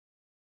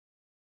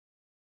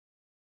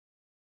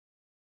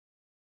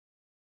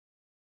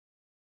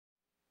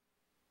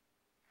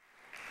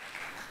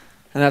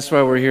And that's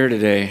why we're here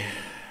today.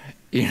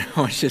 You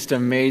know, it's just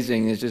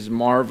amazing. It's just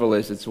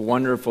marvelous. It's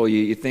wonderful.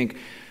 You think,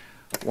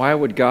 why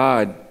would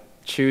God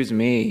choose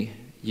me,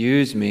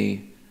 use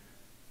me,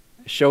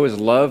 show his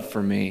love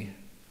for me?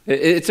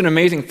 It's an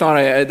amazing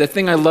thought. The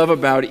thing I love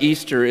about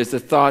Easter is the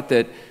thought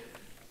that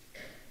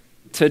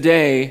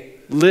today,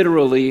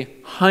 literally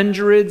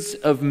hundreds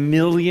of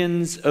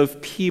millions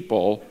of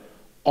people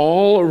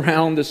all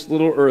around this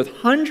little earth,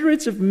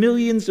 hundreds of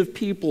millions of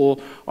people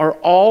are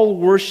all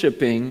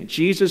worshiping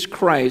Jesus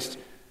Christ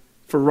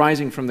for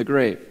rising from the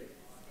grave.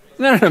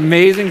 Isn't that an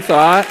amazing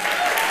thought?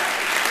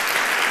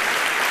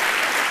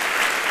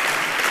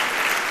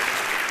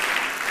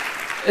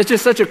 It's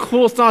just such a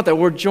cool thought that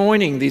we're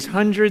joining these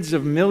hundreds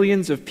of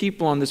millions of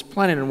people on this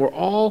planet and we're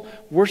all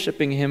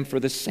worshiping him for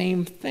the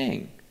same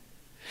thing.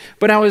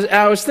 But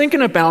I was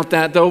thinking about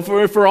that, though,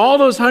 for all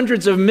those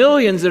hundreds of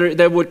millions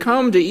that would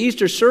come to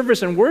Easter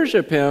service and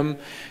worship him,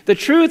 the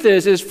truth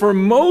is for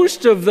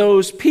most of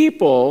those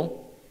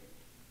people,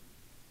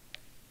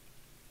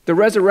 the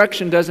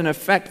resurrection doesn't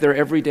affect their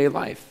everyday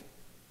life.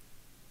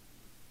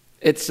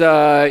 It's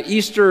an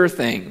Easter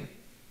thing,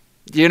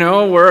 you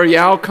know, where,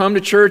 I'll come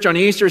to church on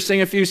Easter,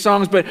 sing a few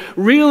songs, but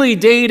really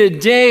day to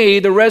day,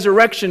 the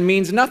resurrection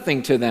means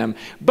nothing to them.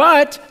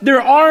 But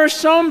there are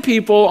some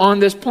people on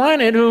this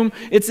planet whom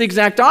it's the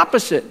exact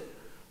opposite,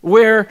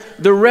 where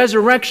the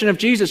resurrection of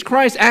Jesus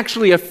Christ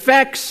actually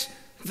affects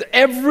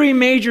every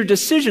major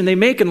decision they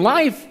make in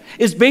life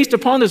is based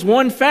upon this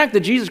one fact that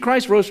Jesus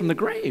Christ rose from the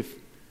grave.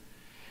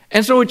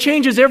 And so it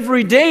changes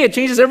every day. It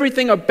changes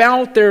everything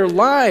about their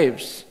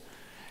lives.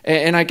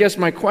 And I guess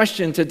my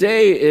question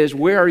today is,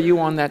 where are you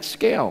on that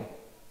scale?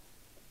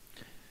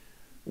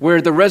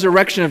 Where the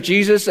resurrection of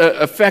Jesus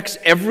affects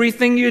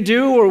everything you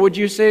do, or would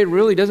you say it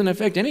really doesn't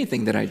affect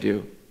anything that I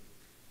do?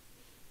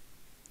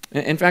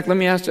 In fact, let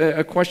me ask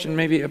a question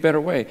maybe a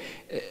better way.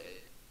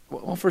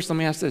 Well, first let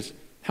me ask this.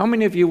 How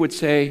many of you would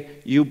say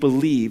you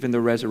believe in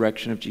the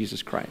resurrection of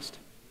Jesus Christ?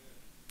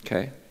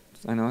 Okay.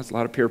 I know it's a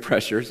lot of peer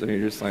pressure, so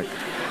you're just like,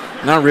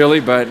 not really,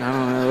 but I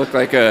don't want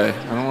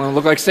to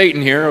look like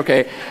Satan here.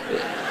 Okay.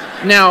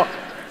 Now,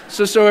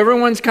 so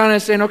everyone's kind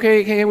of saying,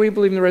 okay, we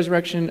believe in the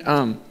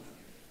resurrection.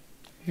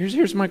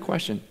 Here's my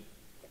question.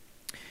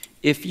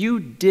 If you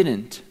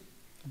didn't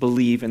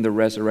believe in the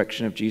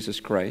resurrection of Jesus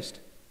Christ,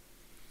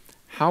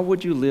 how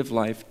would you live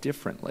life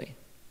differently?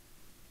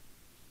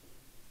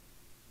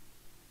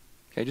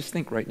 Okay, just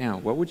think right now.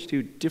 What would you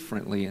do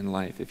differently in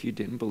life if you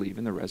didn't believe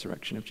in the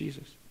resurrection of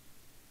Jesus?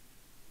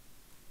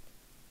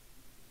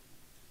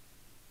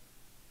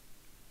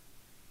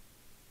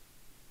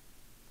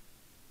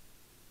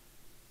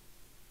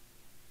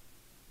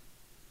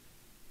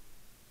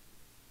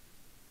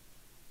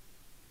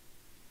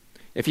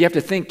 If you have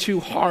to think too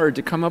hard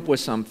to come up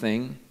with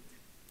something,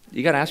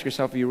 you got to ask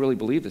yourself if you really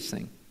believe this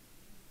thing.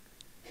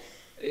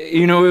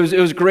 You know, it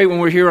was great when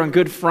we were here on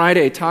Good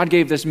Friday. Todd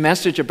gave this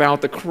message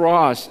about the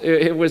cross.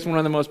 It was one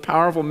of the most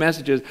powerful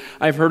messages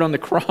I've heard on the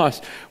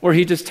cross, where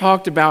he just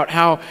talked about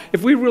how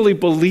if we really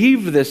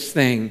believe this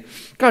thing,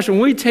 gosh, when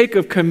we take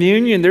of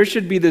communion, there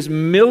should be this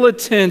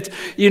militant,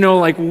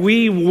 like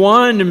we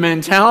won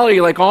mentality,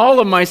 like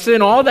all of my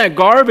sin, all that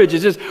garbage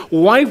is just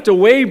wiped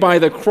away by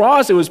the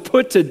cross. It was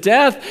put to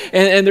death,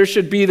 and there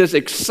should be this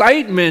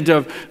excitement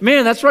of,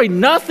 man, that's right,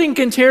 nothing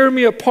can tear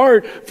me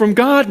apart from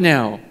God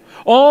now.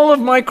 All of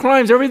my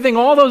crimes, everything,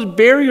 all those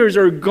barriers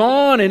are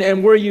gone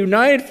and we're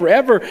united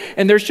forever.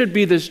 And there should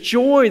be this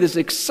joy, this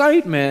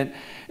excitement.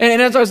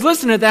 And as I was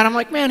listening to that, I'm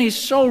like, man, he's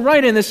so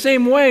right. In the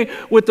same way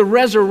with the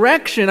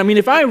resurrection, I mean,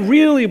 if I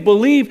really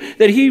believe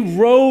that he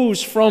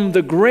rose from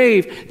the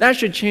grave, that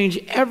should change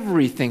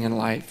everything in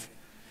life.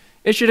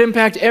 It should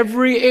impact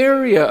every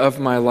area of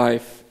my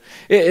life.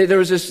 There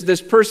was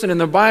this person in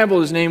the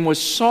Bible, his name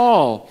was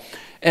Saul.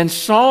 And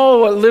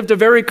Saul lived a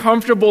very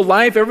comfortable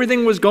life.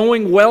 Everything was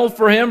going well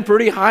for him,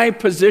 pretty high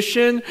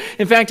position.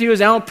 In fact, he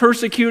was out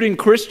persecuting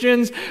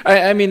Christians.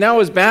 I mean, that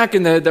was back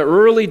in the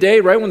early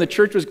day, right when the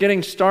church was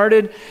getting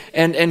started.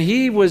 And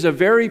he was a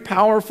very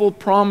powerful,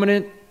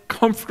 prominent,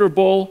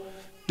 comfortable,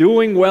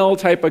 doing well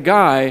type of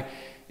guy.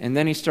 And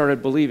then he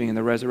started believing in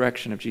the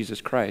resurrection of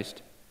Jesus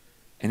Christ.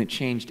 And it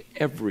changed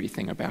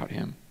everything about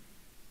him.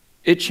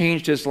 It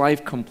changed his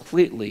life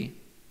completely,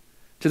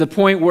 to the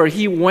point where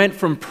he went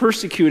from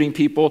persecuting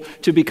people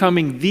to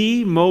becoming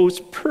the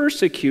most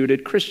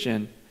persecuted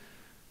Christian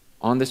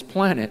on this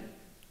planet.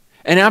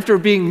 And after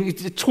being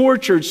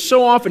tortured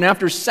so often,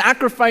 after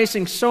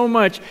sacrificing so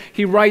much,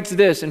 he writes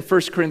this in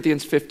 1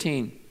 Corinthians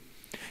 15.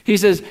 He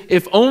says,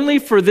 if only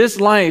for this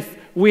life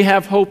we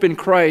have hope in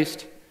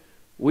Christ,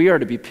 we are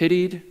to be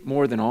pitied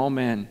more than all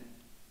men.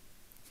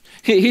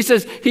 He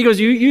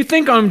goes, you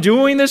think I'm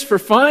doing this for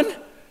fun?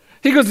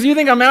 He goes, do you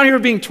think I'm out here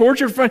being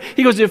tortured for fun?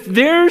 He goes, if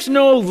there's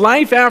no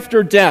life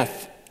after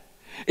death,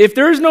 if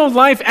there's no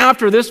life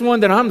after this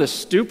one, then I'm the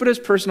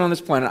stupidest person on this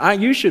planet.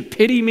 You should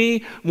pity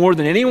me more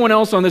than anyone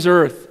else on this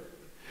earth.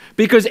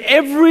 Because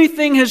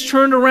everything has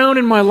turned around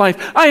in my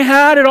life. I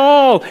had it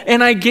all,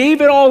 and I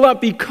gave it all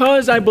up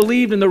because I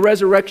believed in the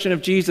resurrection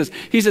of Jesus.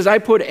 He says, I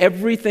put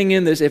everything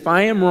in this. If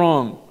I am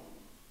wrong,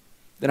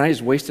 then I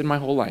just wasted my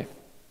whole life.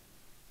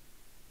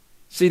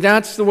 See,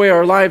 that's the way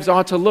our lives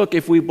ought to look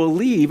if we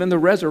believe in the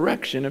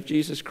resurrection of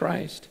Jesus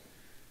Christ.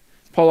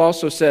 Paul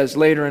also says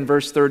later in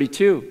verse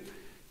 32,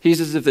 he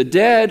says, if the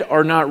dead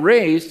are not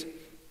raised,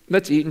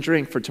 let's eat and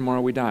drink, for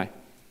tomorrow we die.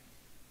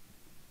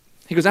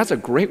 He goes, that's a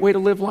great way to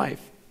live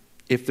life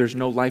if there's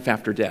no life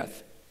after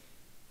death.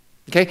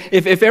 Okay?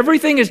 If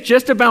everything is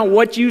just about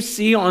what you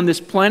see on this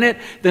planet,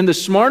 then the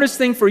smartest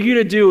thing for you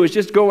to do is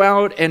just go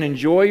out and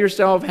enjoy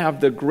yourself,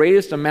 have the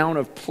greatest amount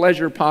of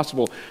pleasure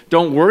possible.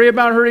 Don't worry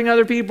about hurting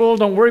other people.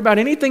 Don't worry about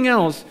anything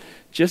else.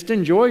 Just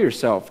enjoy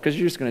yourself, because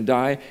you're just going to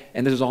die,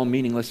 and this is all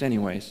meaningless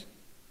anyways.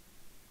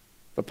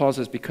 But Paul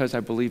says, because I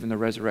believe in the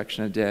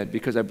resurrection of the dead,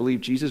 because I believe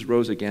Jesus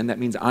rose again, that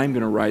means I'm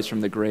going to rise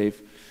from the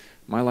grave.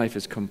 My life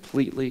is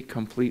completely,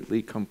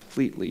 completely,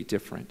 completely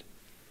different.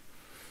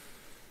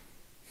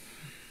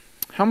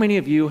 How many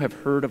of you have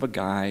heard of a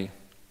guy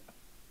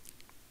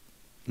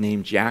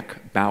named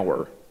Jack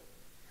Bauer?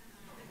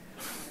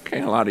 Okay,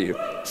 a lot of you.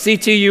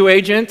 CTU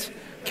agent,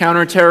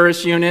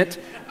 counter-terrorist unit.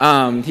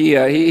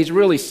 He's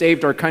really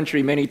saved our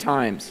country many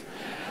times.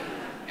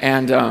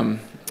 And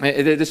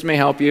this may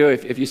help you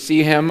if you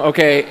see him.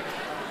 Okay.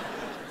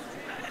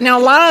 Now,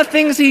 a lot of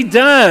things he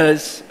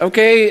does,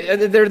 okay,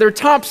 they're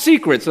top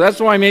secret, so that's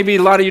why maybe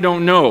a lot of you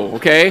don't know,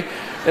 okay?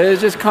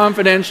 It's just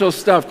confidential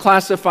stuff,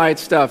 classified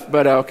stuff,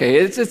 but okay.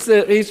 It's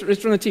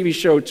from the TV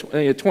show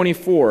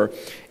 24,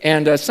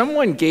 and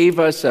someone gave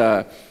us,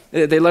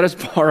 they let us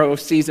borrow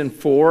season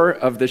 4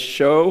 of the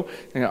show.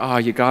 They go, oh,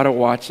 you gotta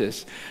watch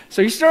this.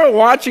 So you start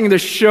watching the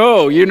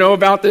show,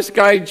 about this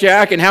guy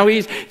Jack and how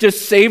he's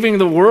just saving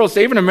the world,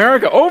 saving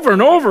America over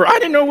and over. I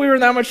didn't know we were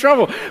in that much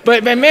trouble.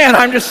 But man,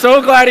 I'm just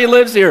so glad he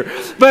lives here.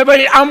 But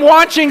I'm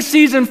watching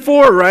season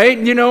 4, right?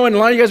 And a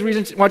lot of you guys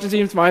are watching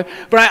season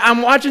 5. But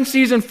I'm watching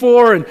season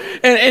 4,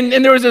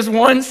 and there was this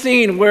one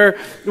scene where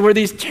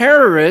these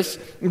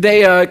terrorists,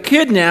 they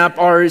kidnap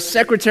our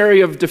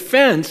Secretary of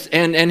Defense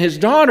and his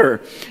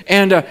daughter.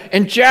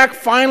 And Jack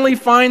finally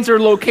finds their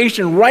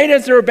location right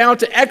as they're about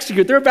to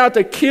execute. They're about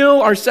to kill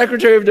our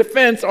Secretary of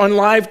Defense on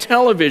live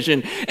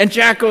television. And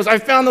Jack goes, I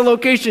found the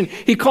location.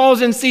 He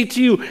calls in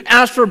CTU,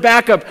 asks for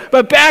backup.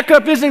 But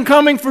backup isn't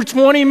coming for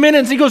 20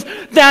 minutes. He goes,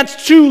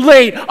 that's too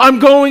late. I'm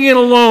going in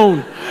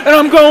alone. And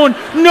I'm going,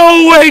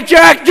 no way,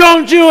 Jack,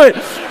 don't do it.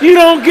 You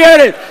don't get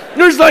it.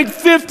 There's like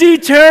 50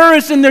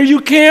 terrorists in there. You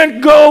can't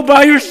go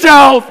by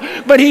yourself.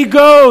 But he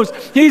goes.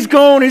 He's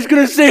going. He's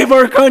going to save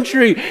our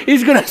country.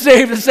 He's going to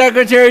save the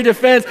Secretary of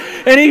Defense.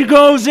 And he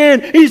goes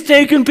in. He's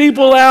taking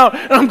people out.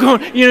 And I'm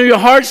going, your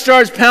heart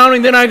starts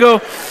pounding. Then I go,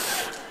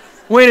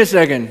 wait a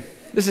second.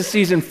 This is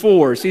season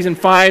 4. Season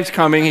 5's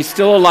coming. He's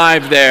still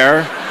alive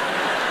there.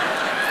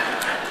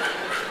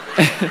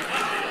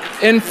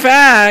 In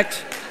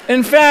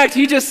fact,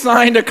 he just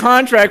signed a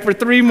contract for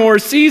 3 more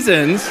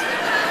seasons.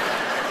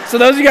 So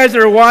those of you guys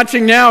that are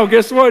watching now,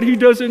 guess what? He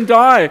doesn't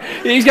die.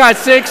 He's got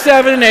 6,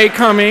 7, and 8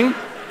 coming.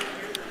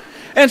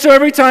 And so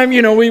every time,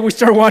 we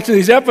start watching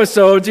these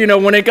episodes,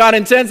 when it got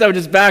intense, I would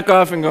just back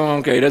off and go,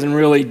 okay, he doesn't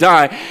really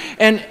die.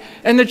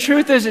 And the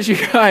truth is you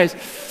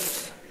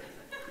guys,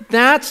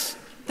 that's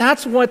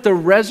what the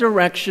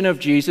resurrection of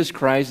Jesus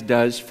Christ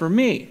does for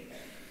me.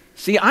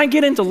 See, I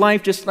get into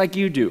life just like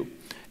you do.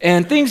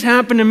 And things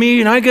happen to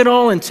me, and I get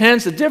all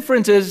intense. The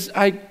difference is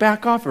I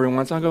back off every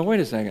once. I'll go, wait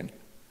a second.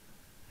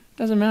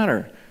 Doesn't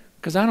matter,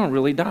 because I don't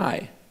really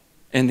die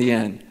in the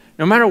end.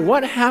 No matter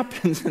what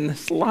happens in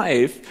this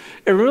life,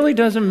 it really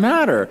doesn't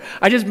matter.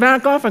 I just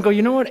back off and go,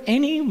 you know what?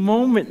 Any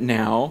moment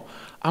now,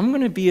 I'm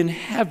going to be in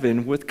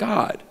heaven with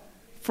God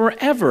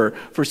forever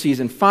for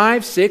season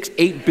 5, 6,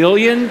 8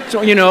 billion,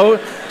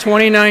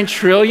 29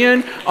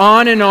 trillion,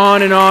 on and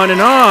on and on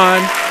and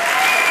on.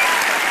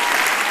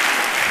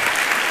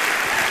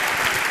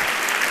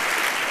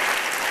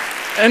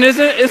 And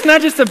it's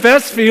not just the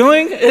best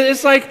feeling.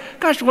 It's like,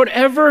 gosh,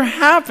 whatever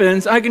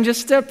happens, I can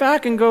just step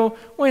back and go,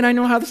 wait, I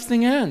know how this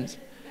thing ends.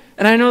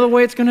 And I know the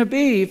way it's going to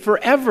be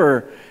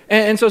forever.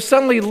 And so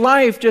suddenly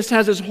life just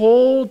has this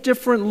whole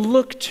different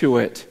look to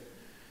it.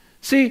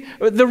 See,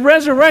 the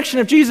resurrection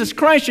of Jesus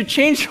Christ should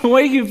change the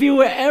way you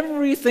view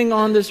everything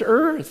on this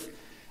earth.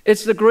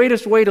 It's the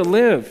greatest way to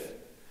live.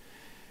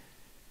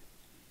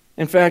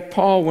 In fact,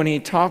 Paul, when he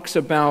talks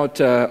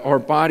about our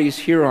bodies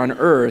here on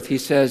earth, he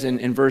says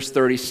in verse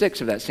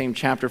 36 of that same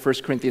chapter, 1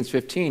 Corinthians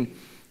 15,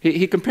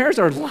 he compares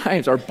our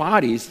lives, our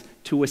bodies,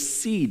 to a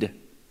seed.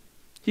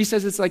 He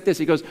says it's like this.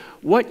 He goes,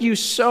 what you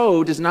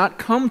sow does not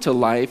come to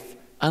life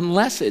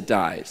unless it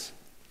dies.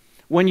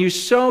 When you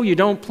sow, you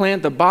don't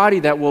plant the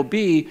body that will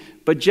be,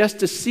 but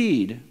just a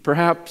seed,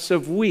 perhaps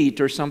of wheat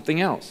or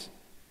something else.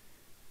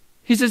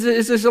 He says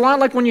it's a lot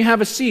like when you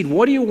have a seed.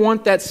 What do you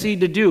want that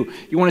seed to do?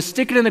 You want to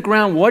stick it in the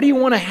ground. What do you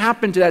want to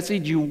happen to that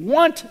seed? You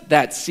want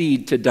that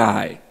seed to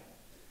die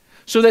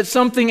so that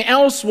something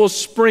else will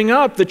spring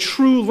up, the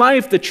true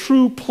life, the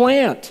true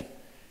plant.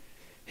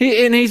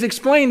 He's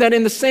explained that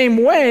in the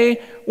same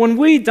way, when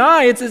we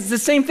die, it's the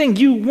same thing.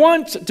 You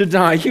want to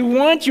die. You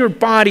want your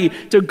body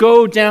to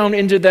go down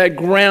into that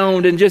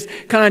ground and just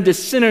kind of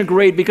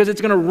disintegrate because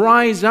it's going to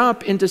rise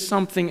up into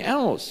something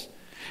else.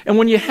 And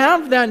when you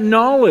have that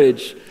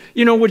knowledge,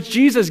 which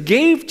Jesus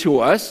gave to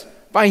us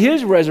by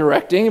his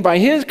resurrecting, by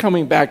his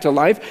coming back to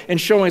life and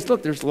showing us,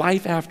 look, there's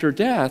life after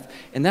death,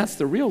 and that's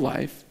the real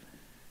life.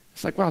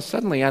 It's like, wow,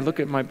 suddenly I look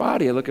at my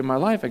body, I look at my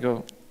life, I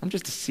go, I'm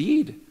just a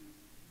seed.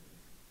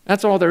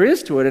 That's all there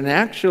is to it. And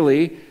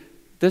actually,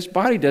 this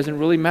body doesn't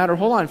really matter a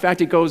whole lot. In fact,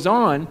 he goes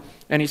on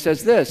and he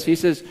says this. He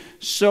says,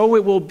 so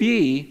it will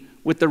be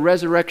with the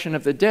resurrection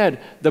of the dead.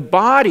 The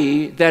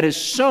body that is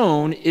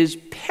sown is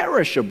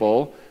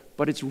perishable,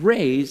 but it's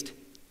raised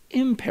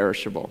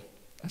imperishable.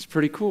 That's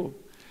pretty cool.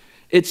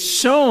 It's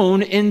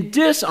sown in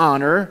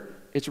dishonor,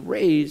 it's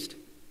raised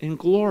in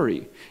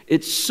glory.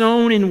 It's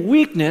sown in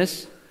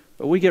weakness,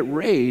 but we get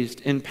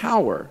raised in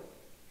power.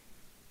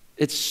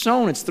 It's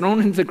sown, it's thrown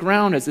into the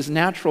ground as this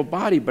natural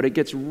body, but it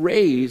gets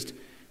raised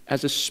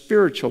as a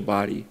spiritual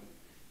body.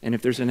 And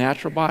if there's a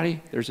natural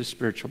body, there's a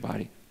spiritual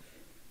body.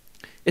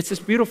 It's this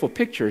beautiful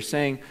picture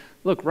saying,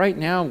 look, right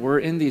now we're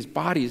in these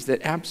bodies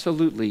that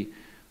absolutely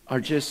are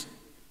just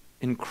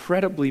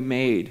incredibly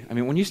made. I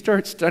mean, when you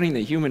start studying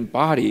the human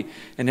body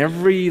and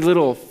every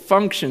little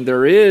function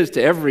there is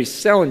to every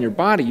cell in your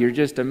body, you're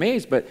just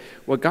amazed. But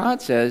what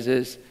God says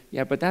is,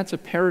 yeah, but that's a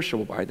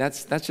perishable body.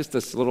 That's just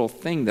this little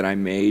thing that I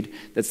made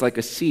that's like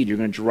a seed. You're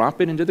going to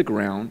drop it into the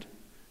ground,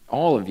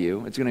 all of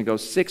you. It's going to go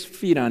 6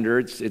 feet under.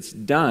 It's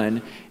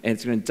done, and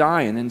it's going to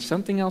die, and then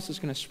something else is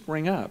going to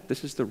spring up.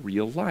 This is the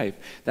real life.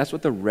 That's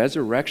what the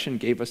resurrection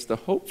gave us the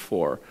hope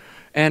for.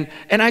 And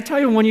I tell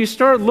you, when you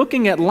start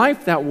looking at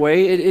life that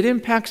way, it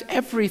impacts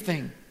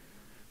everything,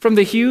 from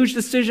the huge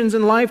decisions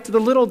in life to the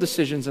little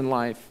decisions in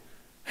life.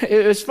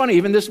 It was funny,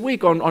 even this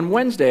week on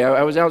Wednesday,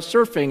 I was out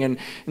surfing,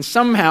 and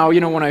somehow,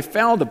 when I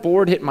fell, the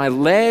board hit my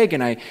leg,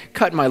 and I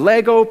cut my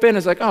leg open.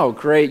 It's like, oh,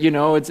 great,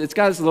 it's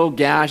got this little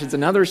gash. It's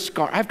another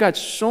scar. I've got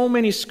so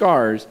many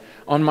scars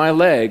on my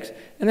legs.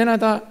 And then I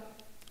thought,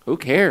 who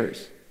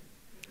cares?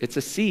 It's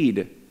a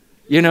seed,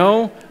 It's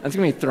going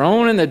to be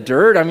thrown in the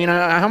dirt. I mean,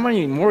 how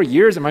many more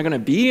years am I going to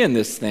be in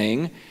this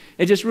thing?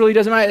 It just really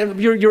doesn't matter.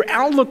 Your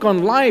outlook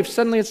on life,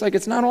 suddenly it's like,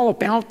 it's not all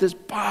about this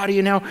body,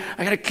 and now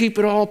I got to keep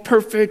it all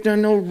perfect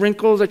and no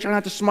wrinkles. I try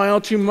not to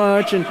smile too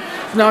much and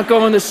not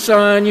go in the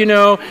sun,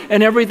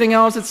 and everything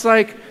else. It's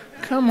like,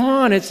 come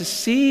on, it's a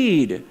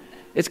seed.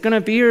 It's going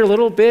to be here a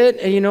little bit,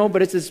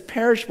 but it's this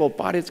perishable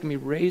body. It's going to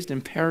be raised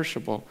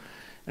imperishable.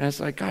 And it's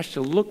like, gosh,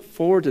 to look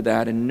forward to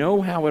that and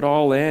know how it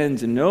all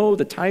ends and know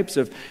the types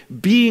of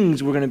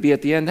beings we're going to be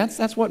at the end,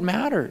 that's what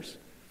matters.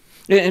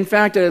 In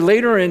fact,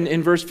 later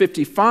in verse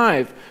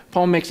 55,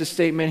 Paul makes a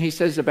statement. He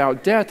says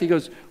about death, he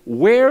goes,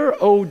 where,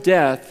 O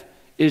death,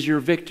 is your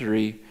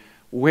victory?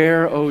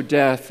 Where, O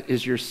death,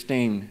 is your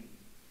sting?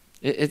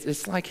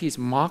 It's like he's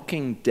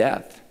mocking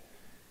death.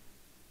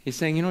 He's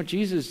saying,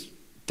 Jesus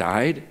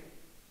died.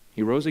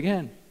 He rose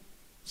again.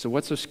 So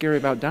what's so scary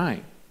about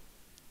dying?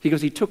 He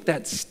goes, he took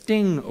that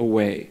sting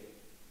away.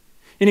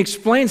 And he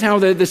explains how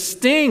the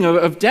sting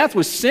of death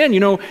was sin.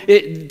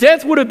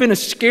 Death would have been a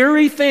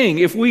scary thing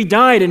if we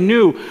died and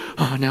knew,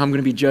 oh, now I'm going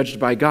to be judged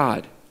by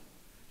God.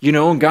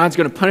 And God's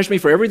going to punish me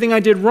for everything I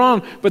did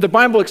wrong. But the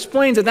Bible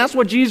explains that that's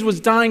what Jesus was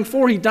dying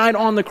for. He died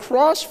on the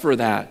cross for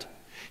that.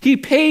 He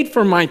paid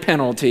for my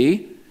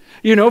penalty.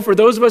 For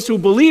those of us who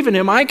believe in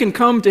him, I can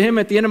come to him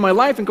at the end of my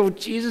life and go,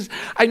 Jesus,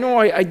 I know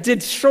I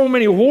did so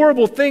many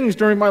horrible things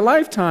during my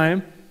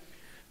lifetime,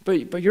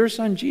 but your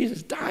son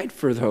Jesus died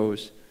for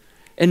those.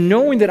 And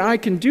knowing that I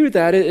can do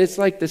that, it's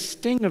like the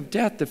sting of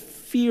death, the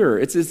fear.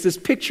 It's this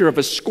picture of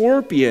a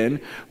scorpion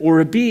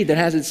or a bee that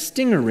has its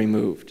stinger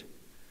removed.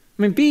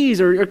 I mean, bees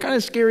are kind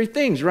of scary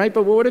things, right?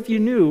 But what if you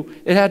knew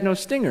it had no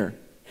stinger?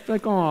 It's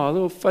like, oh, a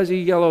little fuzzy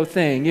yellow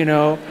thing,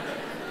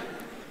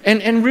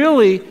 And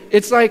really,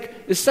 it's like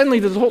suddenly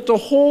the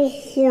whole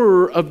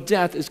horror of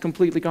death is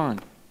completely gone.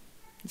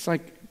 It's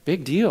like,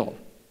 big deal.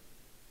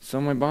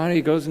 So my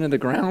body goes into the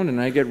ground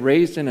and I get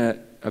raised in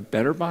a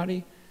better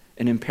body,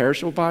 an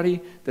imperishable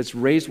body that's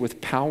raised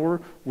with power,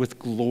 with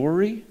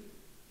glory.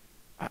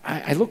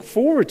 I look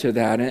forward to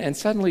that. And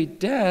suddenly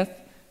death,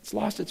 it's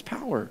lost its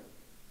power.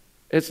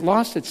 It's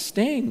lost its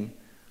sting.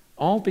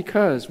 All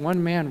because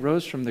one man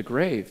rose from the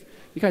grave.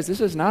 You guys,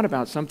 this is not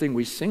about something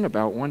we sing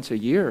about once a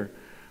year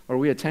or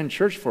we attend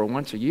church for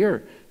once a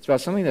year. It's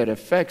about something that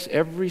affects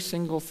every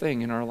single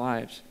thing in our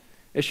lives.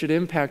 It should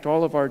impact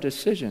all of our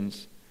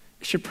decisions.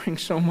 It should bring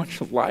so much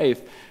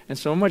life and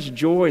so much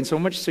joy and so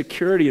much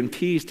security and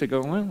peace to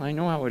go, well, I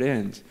know how it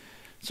ends.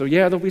 So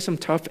yeah, there'll be some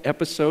tough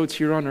episodes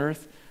here on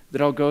earth that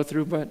I'll go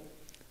through, but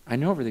I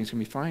know everything's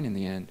going to be fine in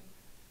the end.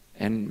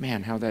 And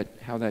man, how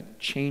that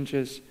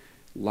changes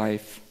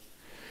life.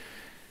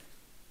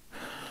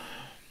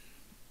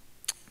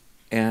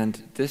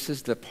 And this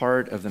is the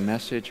part of the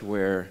message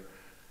where,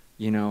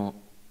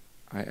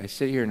 I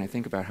sit here and I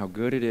think about how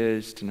good it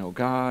is to know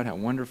God, how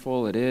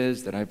wonderful it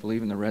is that I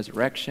believe in the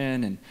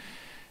resurrection,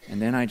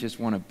 and then I just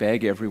want to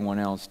beg everyone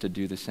else to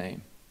do the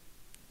same,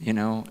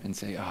 and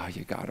say, oh,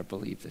 you got to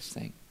believe this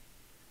thing.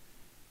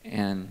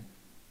 And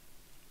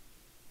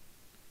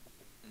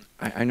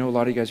I know a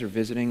lot of you guys are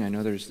visiting. I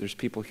know there's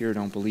people here who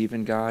don't believe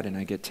in God, and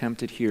I get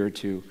tempted here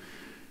to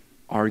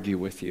argue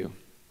with you.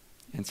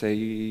 and say,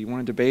 you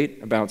want to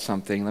debate about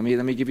something? Let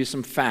me give you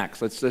some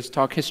facts. Let's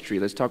talk history.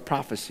 Let's talk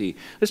prophecy.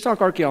 Let's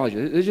talk archaeology.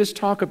 Let's just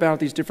talk about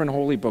these different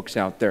holy books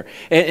out there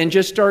and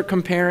just start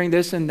comparing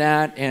this and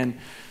that.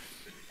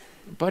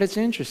 But it's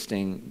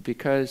interesting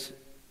because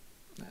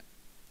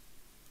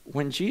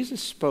when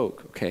Jesus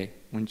spoke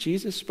when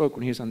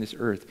he was on this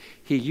earth,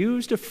 he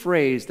used a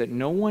phrase that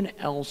no one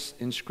else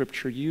in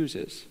Scripture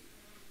uses.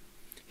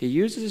 He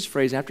uses this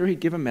phrase after he'd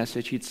give a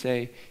message. He'd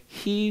say,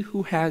 "He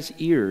who has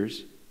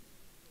ears,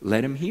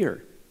 let him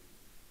hear."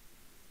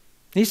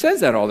 He says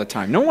that all the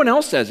time. No one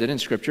else says it in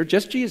Scripture,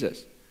 just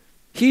Jesus.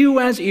 He who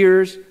has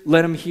ears,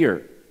 let him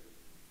hear.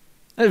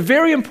 A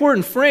very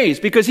important phrase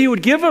because he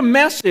would give a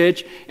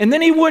message and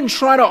then he wouldn't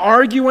try to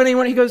argue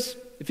anyone. He goes,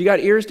 if you got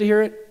ears to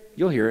hear it,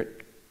 you'll hear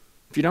it.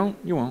 If you don't,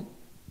 you won't.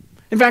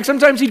 In fact,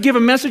 sometimes he'd give a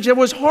message that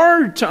was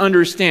hard to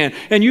understand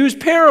and use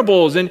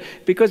parables. And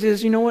because he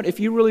says, you know what, if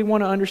you really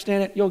want to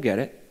understand it, you'll get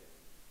it.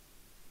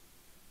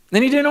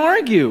 Then he didn't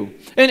argue.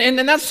 And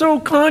that's so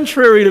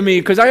contrary to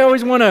me because I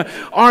always want to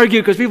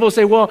argue because people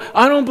say, well,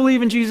 I don't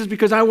believe in Jesus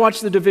because I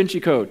watched the Da Vinci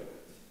Code.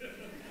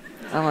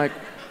 I'm like,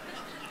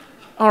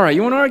 all right,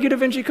 you want to argue Da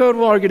Vinci Code?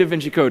 We'll argue Da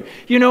Vinci Code.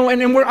 You know,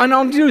 and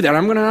I'll do that.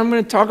 I'm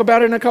gonna talk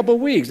about it in a couple of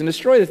weeks and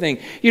destroy the thing.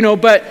 You know,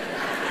 but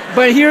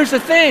here's the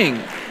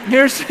thing.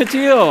 Here's the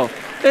deal.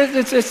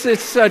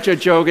 It's such a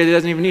joke. It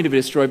doesn't even need to be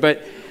destroyed.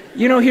 But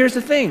you know, here's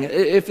the thing.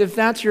 If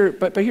that's your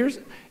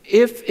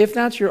if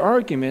that's your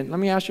argument, let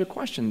me ask you a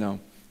question though.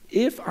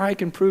 If I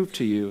can prove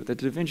to you that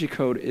the Da Vinci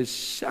Code is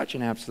such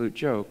an absolute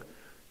joke,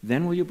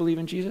 then will you believe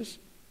in Jesus?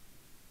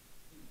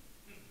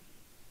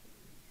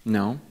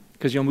 No,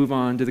 because you'll move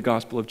on to the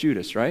Gospel of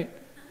Judas, right?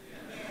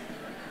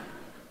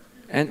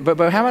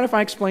 But how about if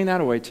I explain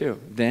that away too?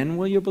 Then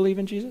will you believe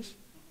in Jesus?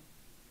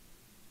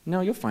 No,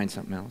 you'll find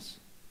something else.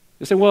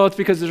 You'll say, well, it's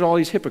because there's all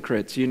these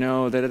hypocrites, you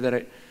know,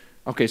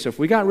 Okay, so if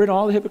we got rid of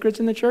all the hypocrites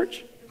in the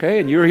church, okay,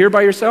 and you were here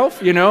by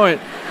yourself, you know,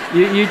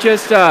 you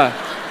just,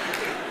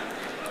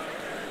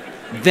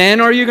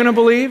 then are you going to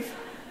believe?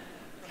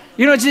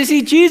 You know,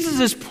 see,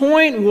 Jesus'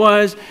 point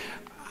was,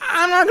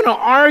 I'm not going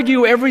to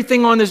argue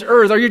everything on this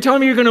earth. Are you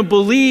telling me you're going to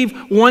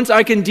believe once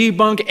I can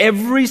debunk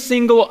every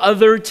single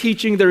other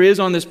teaching there is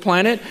on this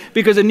planet?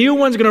 Because a new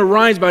one's going to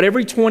rise about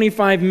every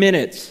 25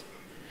 minutes.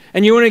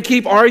 And you want to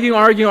keep arguing.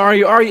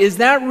 Is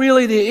that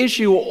really the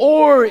issue?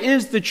 Or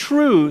is the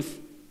truth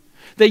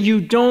that you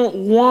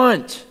don't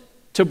want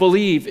to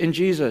believe in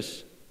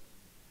Jesus?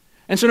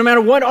 And so no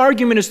matter what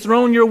argument is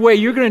thrown your way,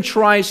 you're going to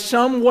try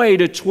some way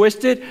to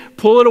twist it,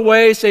 pull it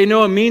away, say,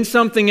 no, it means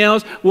something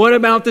else. What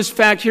about this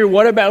fact here?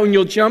 What about when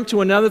you'll jump to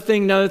another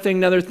thing?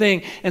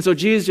 And so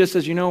Jesus just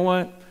says, you know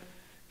what?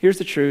 Here's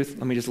the truth.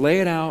 Let me just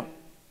lay it out.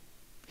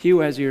 He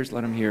who has ears,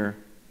 let him hear.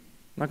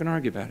 I'm not going to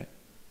argue about it.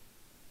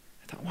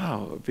 I thought,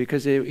 wow,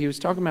 because he was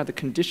talking about the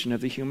condition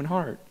of the human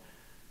heart.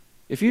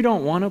 If you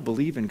don't want to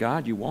believe in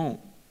God, you won't,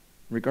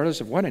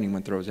 regardless of what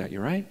anyone throws at you,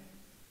 right?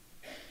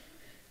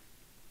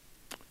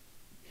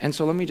 And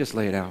so let me just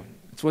lay it out.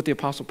 It's what the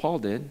Apostle Paul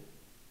did.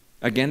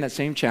 Again, that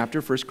same chapter,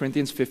 1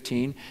 Corinthians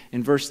 15,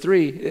 in verse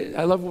 3,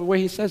 I love the way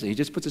he says it. He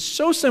just puts it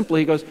so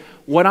simply. He goes,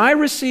 what I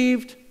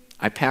received,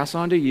 I pass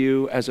on to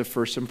you as of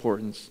first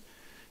importance.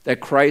 That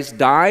Christ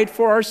died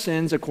for our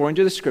sins according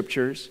to the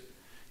Scriptures,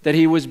 that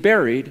he was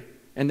buried,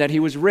 and that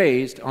he was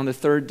raised on the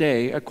third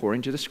day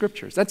according to the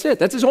Scriptures. That's it.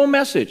 That's his whole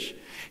message.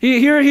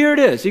 Here it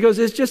is. He goes,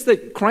 it's just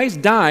that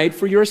Christ died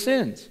for your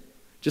sins,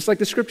 just like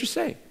the Scriptures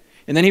say.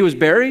 And then he was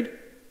buried,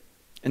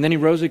 and then he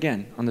rose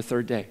again on the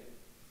third day.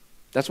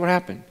 That's what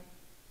happened.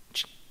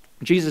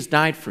 Jesus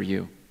died for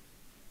you.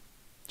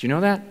 Do you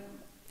know that?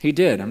 He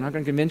did. I'm not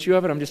going to convince you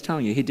of it. I'm just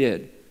telling you, he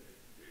did.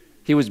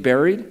 He was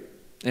buried.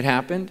 It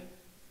happened.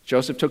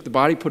 Joseph took the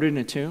body, put it in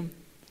a tomb.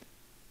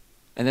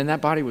 And then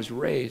that body was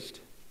raised.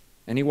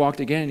 And he walked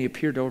again, and he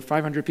appeared to over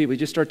 500 people. He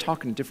just started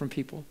talking to different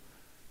people.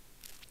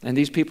 And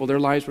these people, their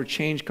lives were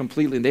changed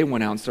completely. And they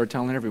went out and started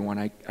telling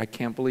everyone, I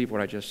can't believe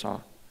what I just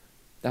saw.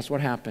 That's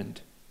what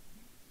happened.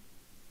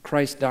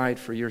 Christ died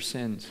for your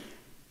sins.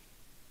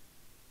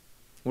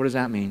 What does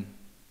that mean?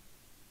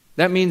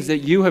 That means that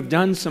you have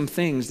done some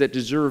things that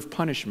deserve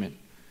punishment.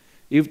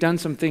 You've done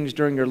some things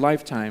during your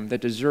lifetime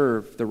that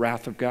deserve the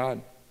wrath of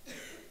God.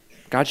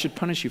 God should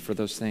punish you for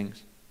those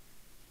things.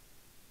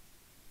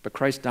 But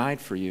Christ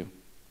died for you.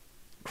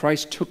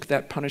 Christ took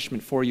that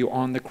punishment for you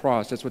on the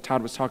cross. That's what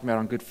Todd was talking about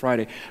on Good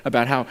Friday,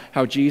 about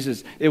how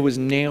Jesus, it was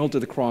nailed to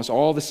the cross.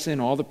 All the sin,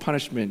 all the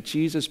punishment,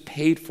 Jesus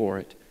paid for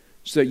it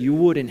so that you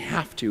wouldn't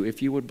have to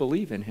if you would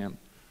believe in him.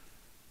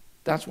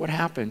 That's what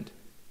happened.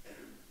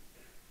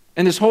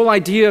 And this whole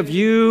idea of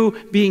you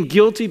being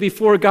guilty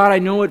before God, I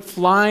know it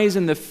flies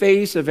in the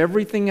face of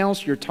everything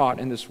else you're taught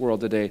in this world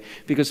today.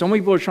 Because some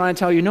people are trying to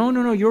tell you,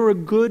 no, you're a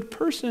good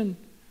person.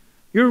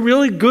 You're a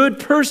really good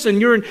person.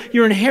 You're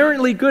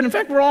inherently good. In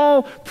fact, we're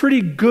all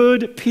pretty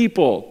good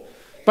people.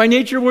 By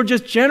nature, we're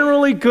just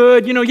generally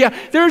good. You know, yeah,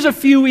 there's a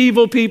few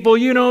evil people.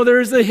 You know,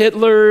 there's the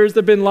Hitlers,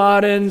 the Bin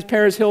Ladens,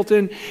 Paris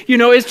Hilton. You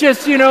know, it's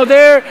just, you know,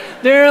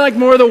 they're like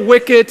more the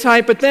wicked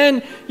type. But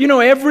then, you know,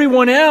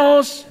 everyone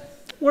else,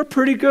 we're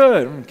pretty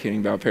good. I'm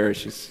kidding about Paris.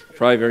 She's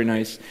Probably very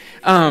nice.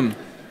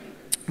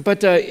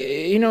 But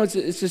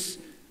it's just,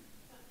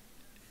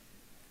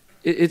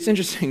 it's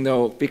interesting,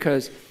 though,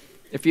 because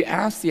if you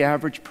ask the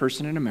average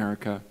person in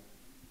America,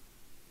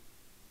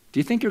 do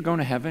you think you're going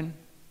to heaven?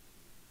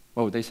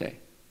 What would they say?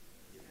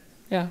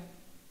 Yeah.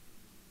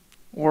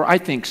 Or I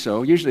think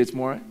so. Usually it's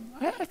more,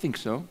 I think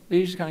so.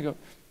 They just kind of go,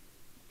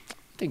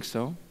 I think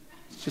so.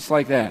 It's just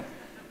like that.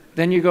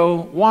 Then you go,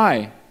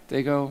 why?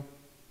 They go,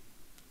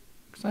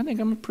 because I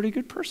think I'm a pretty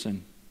good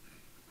person.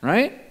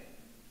 Right?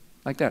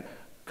 Like that.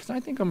 Because I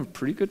think I'm a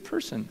pretty good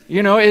person.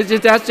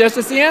 That's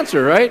just the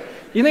answer, right?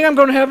 You think I'm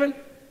going to heaven?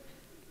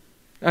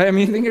 I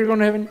mean, you think you're going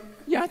to heaven?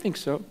 Yeah, I think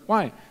so.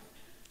 Why?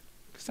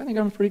 Because I think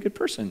I'm a pretty good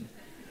person.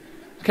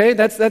 Okay,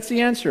 that's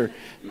the answer.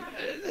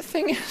 The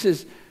thing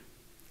is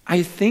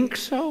I think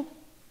so.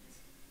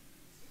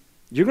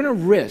 You're going to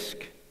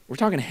risk, we're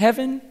talking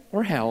heaven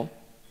or hell,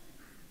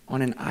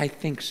 on an I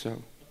think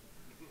so.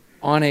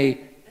 On a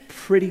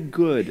pretty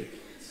good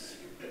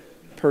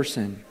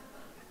person.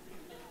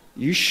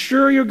 You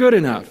sure you're good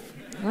enough?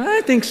 I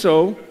think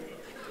so.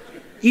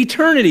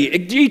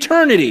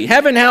 Eternity,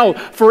 heaven, hell,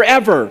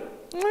 forever.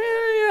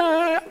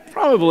 Yeah,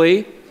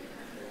 probably.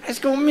 I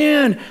just go,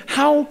 man,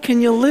 how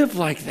can you live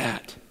like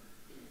that?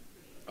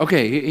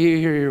 Okay,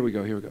 here we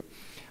go.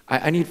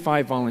 I need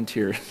 5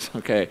 volunteers.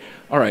 Okay,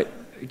 all right,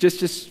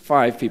 just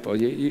 5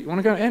 people. You want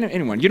to go?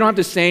 Anyone. You don't have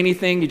to say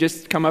anything. You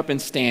just come up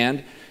and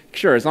stand.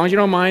 Sure, as long as you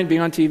don't mind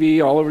being on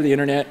TV all over the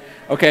internet.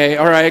 Okay,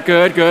 all right,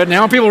 good.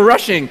 Now people are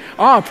rushing.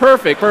 Oh,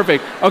 perfect.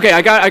 Okay,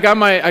 I got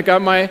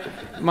my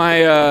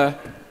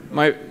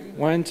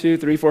 1, 2,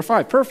 3, 4,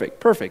 5.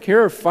 Perfect.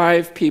 Here are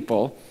 5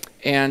 people,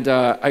 and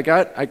I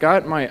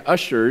got my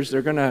ushers.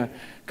 They're gonna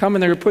come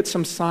and they're gonna put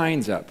some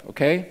signs up.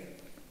 Okay.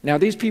 Now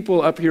these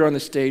people up here on the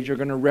stage are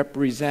gonna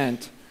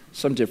represent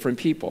some different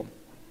people.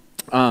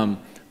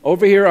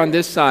 Over here on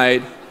this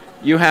side,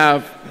 you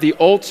have the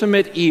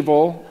ultimate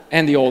evil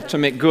and the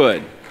ultimate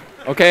good.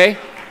 Okay?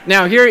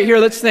 Now here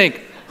let's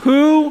think.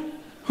 Who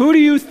do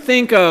you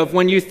think of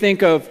when you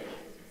think of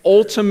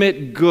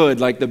ultimate good,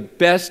 like the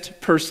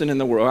best person in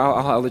the world?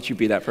 I'll let you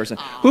be that person.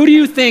 Who do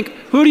you think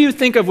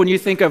of when you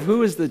think of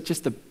who is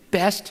just the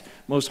best,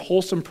 most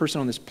wholesome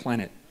person on this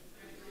planet?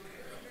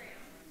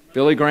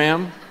 Billy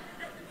Graham?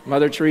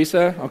 Mother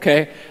Teresa?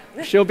 Okay.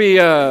 She'll be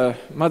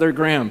Mother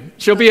Graham.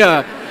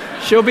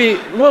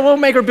 We'll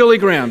make her Billy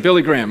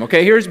Graham.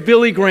 Okay, here's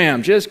Billy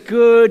Graham. Just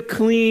good,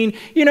 clean.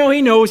 He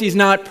knows he's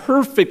not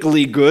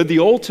perfectly good, the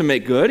ultimate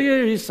good. He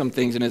has some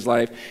things in his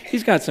life.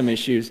 He's got some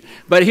issues.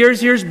 But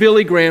here's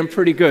Billy Graham,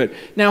 pretty good.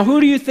 Now, who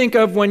do you think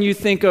of when you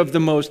think of the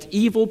most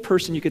evil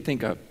person you could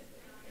think of?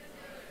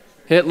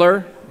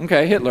 Hitler?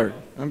 Okay, Hitler.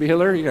 Want to be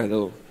Hitler? You got a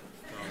little...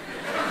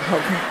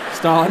 Okay.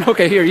 Stalin?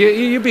 Okay, here,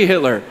 you be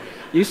Hitler.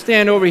 You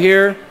stand over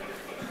here.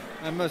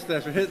 My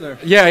mustache for Hitler.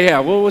 Yeah.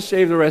 We'll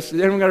shave the rest.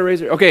 Anyone got a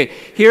razor? Okay.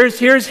 Here's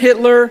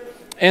Hitler,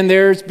 and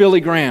there's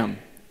Billy Graham.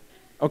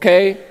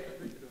 Okay.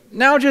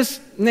 Now just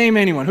name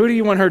anyone. Who do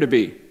you want her to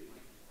be?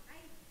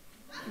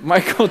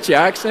 Michael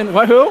Jackson.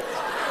 What? Who?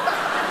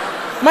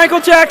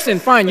 Michael Jackson.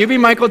 Fine. You be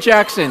Michael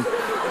Jackson.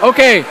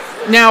 Okay.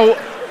 Now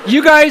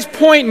you guys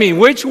point me.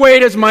 Which way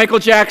does Michael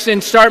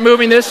Jackson start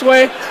moving? This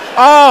way?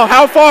 Oh,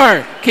 how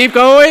far? Keep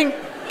going.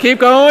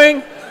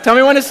 Tell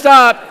me when to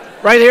stop.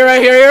 Right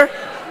here.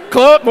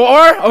 Close,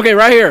 or? Okay,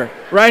 right here.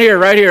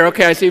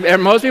 Okay, I see.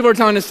 And most people are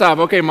telling to stop.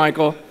 Okay,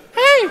 Michael.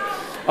 Hey.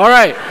 All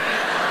right.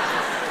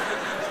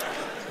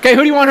 Okay,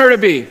 who do you want her to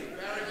be?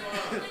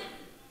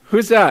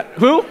 Who's that?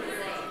 Who?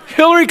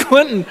 Hillary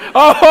Clinton.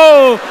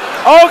 Oh,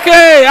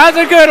 okay, that's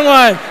a good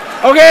one.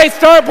 Okay,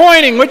 start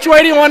pointing. Which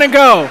way do you want to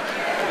go?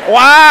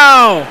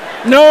 Wow.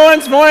 No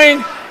one's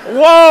pointing.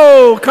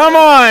 Whoa, come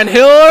on,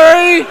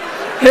 Hillary,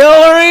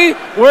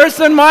 worse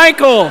than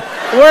Michael.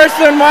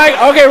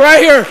 Okay, right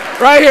here.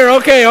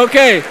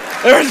 Okay.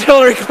 There's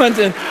Hillary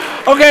Clinton.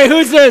 Okay,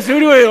 who's this?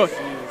 Who do we?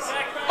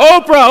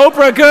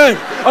 Oprah, good.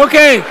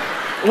 Okay,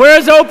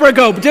 where's Oprah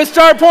go? Just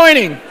start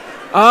pointing.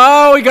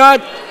 Oh, we got,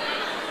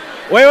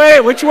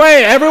 wait, which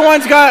way?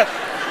 Everyone's got,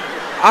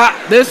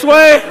 this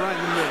way?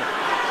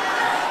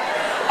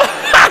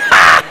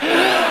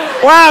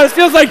 Wow, it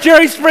feels like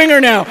Jerry Springer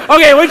now.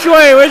 Okay, which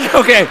way?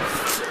 Okay.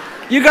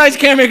 You guys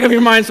can't make up your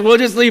mind, so we'll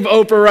just leave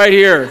Oprah right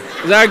here.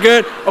 Is that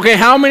good? Okay,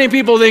 how many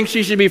people think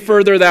she should be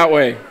further that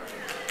way?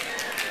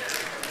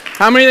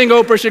 How many think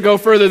Oprah should go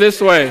further this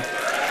way?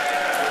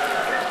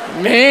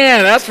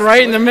 Man, that's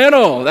right in the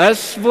middle. That's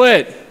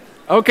split.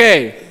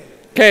 Okay,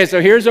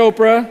 so here's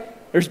Oprah.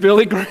 There's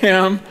Billy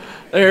Graham.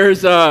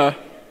 There's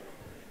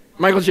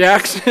Michael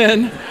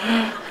Jackson.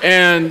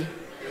 And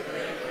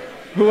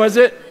who was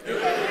it?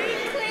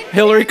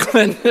 Hillary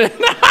Clinton.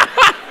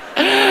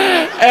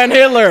 And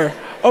Hitler.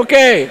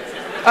 Okay,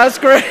 that's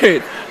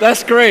great.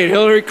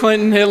 Hillary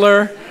Clinton,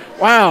 Hitler.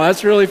 Wow,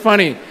 that's really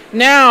funny.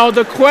 Now,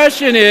 the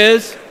question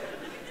is,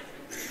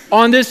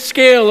 on this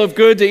scale of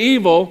good to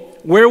evil,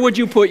 where would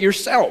you put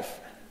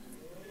yourself?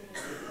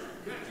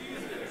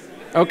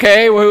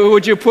 Okay,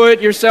 would you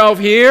put yourself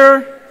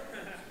here?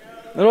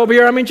 A little over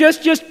here? I mean,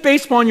 just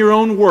based upon your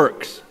own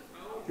works.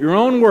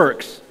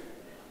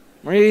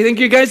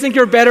 You guys think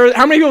you're better?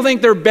 How many people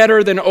think they're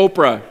better than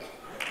Oprah?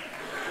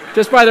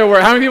 Just by their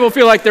word. How many people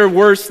feel like they're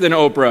worse than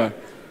Oprah?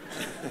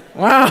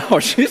 Wow,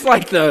 she's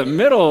like the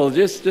middle,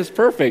 just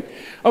perfect.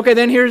 Okay,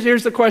 then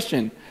here's the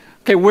question.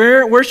 Okay,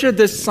 where should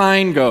this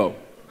sign go?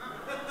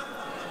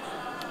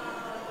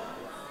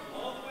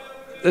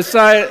 This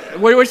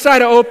side, which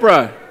side of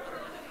Oprah?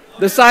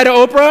 The side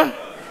of Oprah?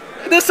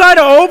 This side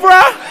of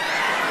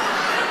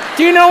Oprah?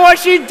 Do you know what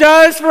she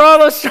does for all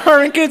those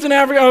starving kids in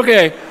Africa?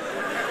 Okay.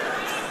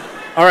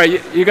 All right,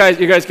 you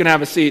guys can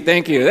have a seat.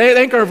 Thank you.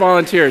 Thank our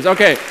volunteers.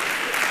 Okay.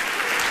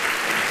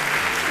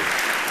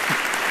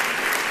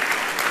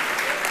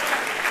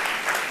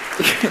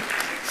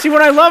 See,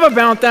 what I love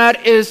about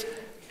that is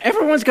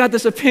everyone's got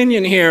this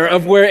opinion here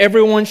of where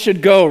everyone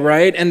should go,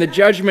 right? And the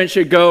judgment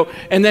should go.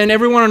 And then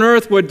everyone on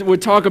earth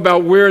would talk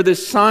about where the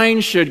sign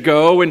should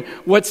go and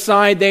what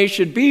side they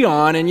should be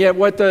on. And yet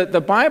what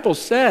the Bible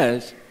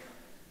says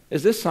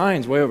is this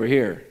sign's way over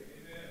here.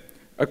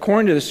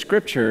 According to the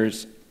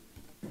scriptures,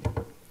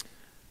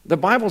 the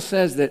Bible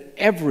says that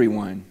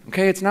everyone,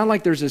 okay, it's not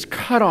like there's this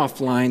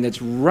cutoff line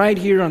that's right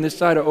here on this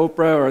side of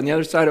Oprah or on the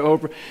other side of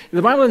Oprah.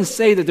 The Bible doesn't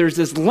say that there's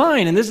this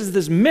line, and this is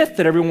this myth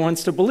that everyone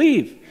wants to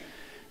believe.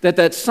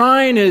 That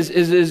sign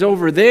is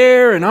over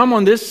there, and I'm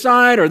on this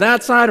side or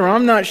that side, or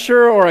I'm not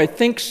sure, or I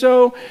think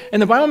so.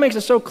 And the Bible makes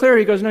it so clear.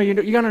 He goes, no, you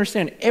got to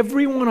understand,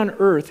 everyone on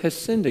earth has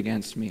sinned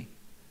against me.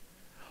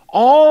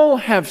 All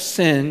have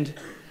sinned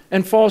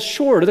and fall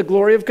short of the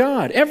glory of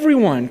God.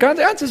 Everyone. God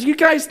says, you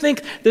guys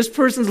think this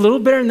person's a little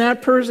better than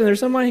that person. There's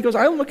somebody, he goes,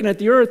 I'm looking at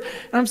the earth,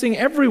 and I'm saying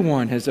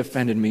everyone has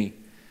offended me.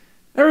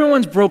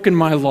 Everyone's broken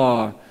my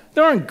law.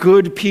 There aren't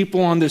good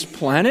people on this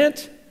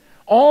planet.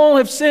 All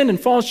have sinned and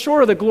fall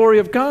short of the glory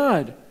of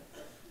God.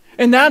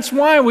 And that's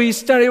why we'd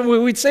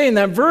say in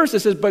that verse, it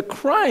says, but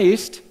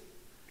Christ,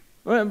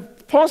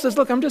 Paul says,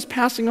 look, I'm just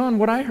passing on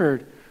what I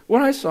heard,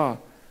 what I saw.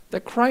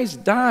 That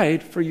Christ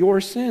died for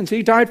your sins.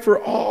 He died for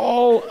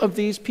all of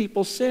these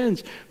people's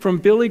sins, from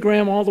Billy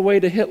Graham all the way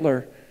to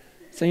Hitler.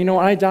 So,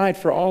 I died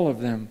for all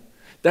of them.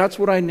 That's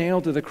what I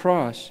nailed to the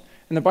cross.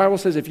 And the Bible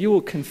says if you will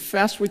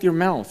confess with your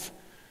mouth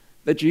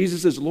that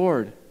Jesus is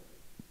Lord,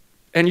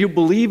 and you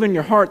believe in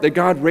your heart that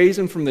God raised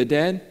him from the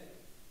dead,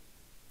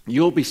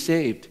 you'll be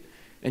saved.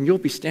 And you'll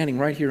be standing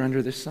right here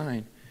under this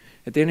sign.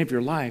 At the end of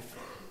your life,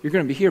 you're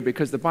going to be here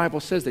because the Bible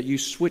says that you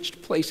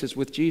switched places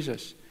with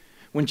Jesus.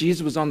 When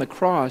Jesus was on the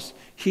cross,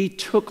 he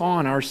took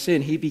on our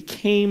sin. He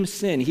became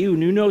sin. He who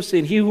knew no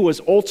sin, he who was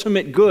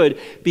ultimate good,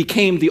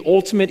 became the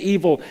ultimate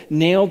evil,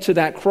 nailed to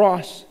that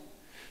cross,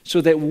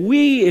 so that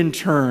we, in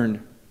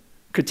turn,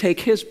 could take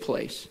his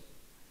place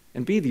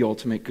and be the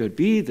ultimate good,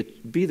 be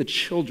the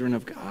children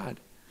of God.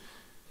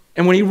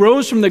 And when he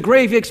rose from the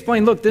grave, he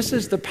explained, look, this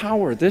is the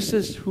power. This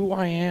is who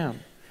I am.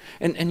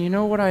 And you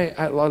know what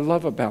I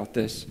love about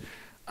this?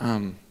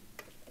 I'm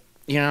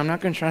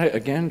not going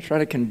to try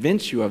to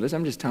convince you of this.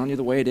 I'm just telling you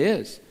the way it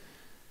is.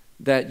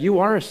 That you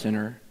are a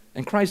sinner,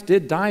 and Christ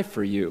did die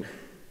for you.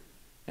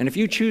 And if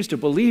you choose to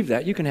believe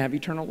that, you can have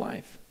eternal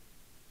life.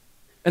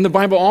 And the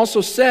Bible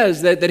also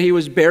says that he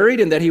was buried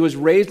and that he was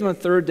raised on the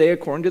third day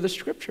according to the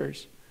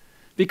scriptures.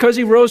 Because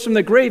he rose from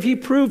the grave, he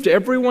proved to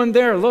everyone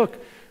there, look,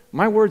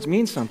 my words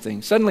mean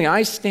something. Suddenly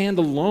I stand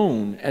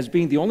alone as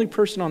being the only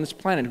person on this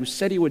planet who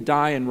said he would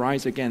die and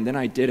rise again. Then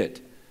I did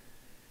it.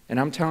 And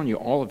I'm telling you,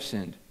 all have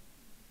sinned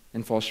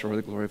and fall short of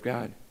the glory of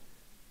God.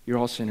 You're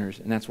all sinners,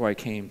 and that's why I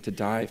came, to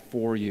die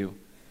for you,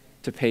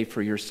 to pay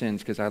for your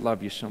sins, because I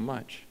love you so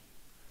much.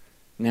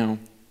 Now,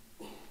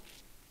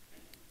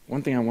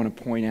 one thing I want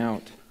to point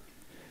out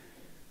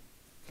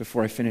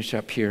before I finish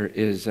up here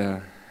is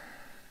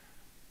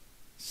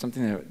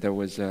something that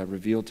was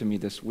revealed to me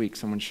this week.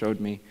 Someone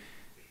showed me.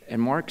 In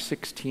Mark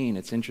 16,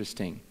 it's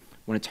interesting.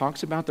 When it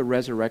talks about the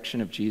resurrection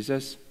of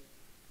Jesus,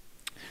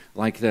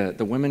 like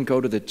the women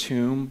go to the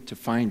tomb to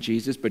find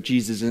Jesus, but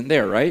Jesus isn't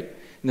there, right?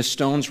 And the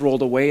stone's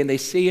rolled away, and they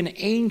see an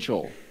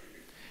angel.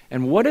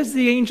 And what does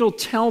the angel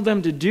tell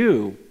them to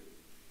do?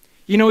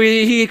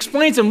 He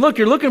explains to them, look,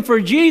 you're looking for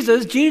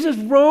Jesus. Jesus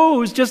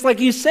rose just like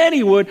he said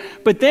he would.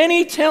 But then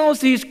he tells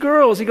these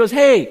girls, he goes,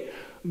 hey,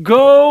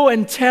 go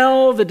and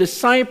tell the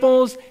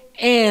disciples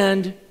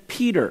and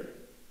Peter.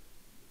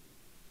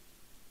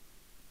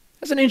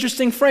 That's an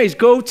interesting phrase.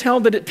 Go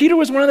tell Peter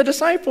was one of the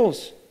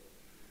disciples.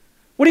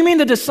 What do you mean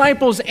the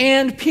disciples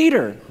and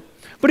Peter?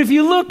 But if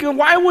you look,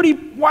 why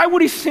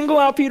would he single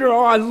out Peter?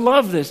 Oh, I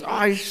love this. Oh,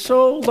 I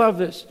so love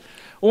this.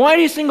 Why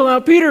do you single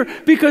out Peter?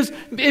 Because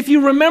if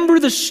you remember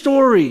the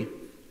story,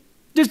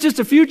 just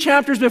a few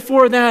chapters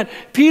before that,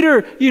 Peter,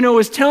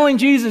 is telling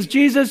Jesus,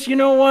 Jesus, you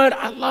know what?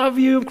 I love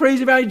you. I'm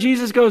crazy about you.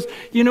 Jesus goes,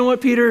 you know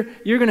what, Peter?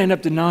 You're going to end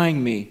up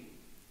denying me.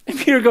 And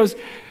Peter goes,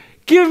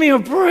 give me a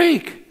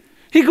break.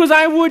 He goes,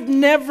 I would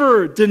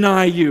never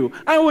deny you.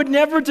 I would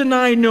never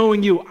deny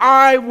knowing you.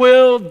 I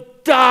will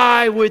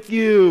die with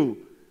you.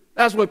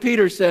 That's what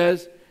Peter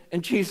says.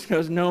 And Jesus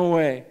goes, no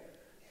way.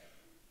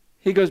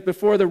 He goes,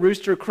 before the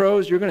rooster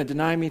crows, you're going to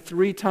deny me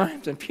 3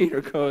 times. And Peter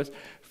goes,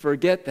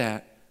 forget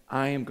that.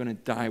 I am going to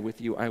die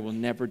with you. I will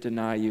never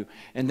deny you.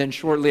 And then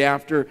shortly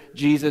after,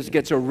 Jesus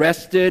gets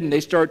arrested and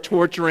they start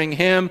torturing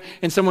him.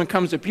 And someone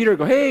comes to Peter and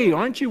goes, hey,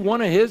 aren't you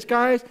one of his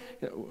guys?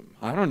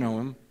 I don't know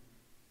him.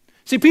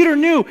 See, Peter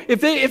knew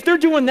if they're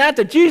doing that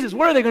to Jesus,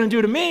 what are they going to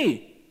do to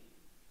me?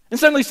 And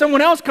suddenly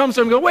someone else comes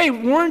to him and goes, wait,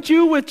 weren't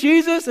you with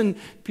Jesus? And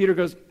Peter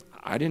goes,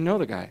 I didn't know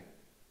the guy.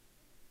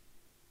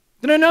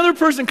 Then another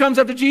person comes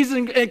up to Jesus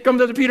and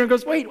comes up to Peter and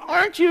goes, wait,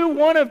 aren't you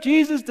one of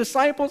Jesus'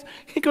 disciples?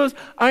 He goes,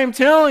 I am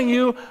telling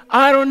you,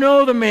 I don't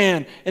know the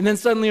man. And then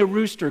suddenly a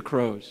rooster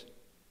crows.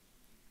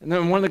 And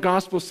then one of the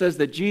Gospels says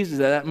that Jesus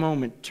at that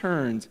moment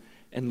turns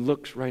and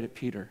looks right at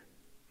Peter.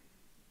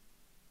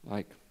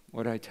 Like,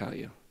 what did I tell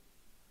you?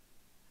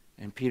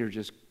 And Peter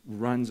just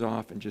runs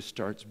off and just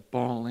starts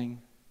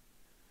bawling.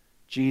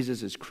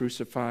 Jesus is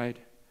crucified.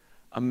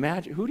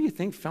 Imagine, who do you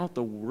think felt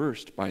the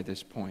worst by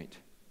this point?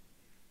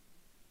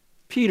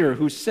 Peter,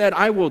 who said,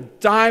 I will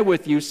die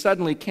with you,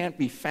 suddenly can't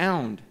be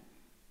found.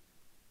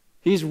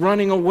 He's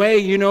running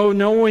away,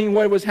 knowing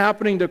what was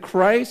happening to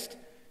Christ.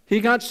 He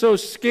got so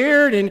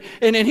scared,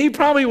 and he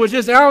probably was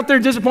just out there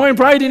disappointed,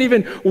 probably didn't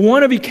even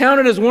want to be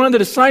counted as one of the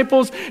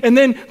disciples. And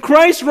then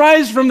Christ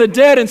rises from the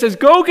dead and says,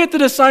 go get the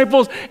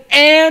disciples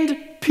and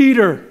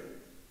Peter.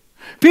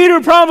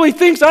 Peter probably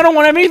thinks, I don't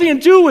want to have anything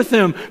to do with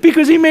him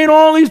because he made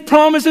all these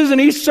promises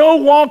and he so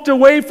walked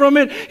away from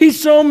it. He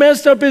so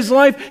messed up his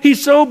life. He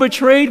so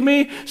betrayed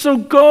me. So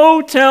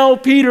go tell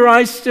Peter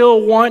I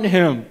still want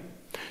him.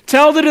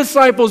 Tell the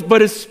disciples,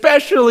 but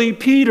especially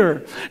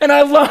Peter. And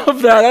I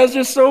love that. That's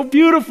just so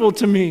beautiful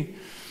to me.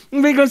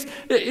 Because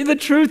the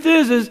truth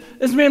is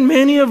man,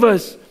 many of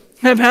us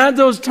have had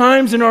those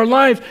times in our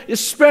life,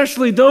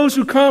 especially those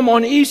who come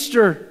on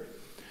Easter.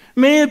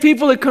 Many of the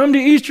people that come to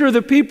Easter are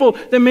the people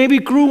that maybe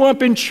grew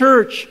up in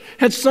church,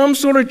 had some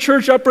sort of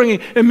church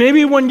upbringing, and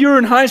maybe when you were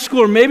in high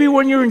school, or maybe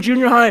when you were in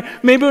junior high,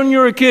 maybe when you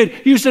were a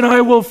kid, you said, I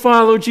will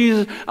follow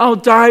Jesus. I'll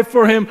die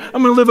for him.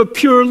 I'm going to live a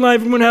pure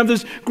life. I'm going to have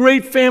this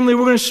great family.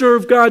 We're going to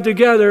serve God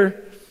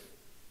together.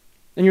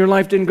 And your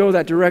life didn't go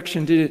that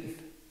direction, did it?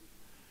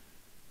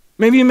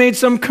 Maybe you made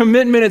some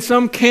commitment at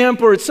some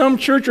camp or at some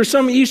church or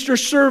some Easter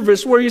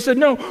service where you said,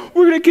 no,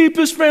 we're going to keep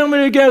this family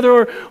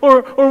together,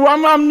 or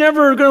I'm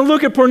never going to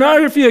look at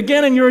pornography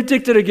again, and you're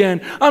addicted again.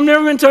 I'm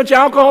never going to touch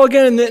alcohol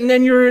again, and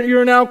then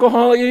you're an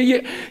alcoholic.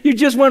 You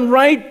just went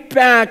right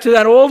back to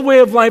that old way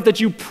of life that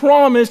you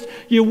promised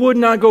you would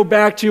not go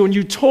back to, and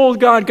you told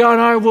God,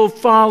 I will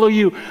follow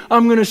you.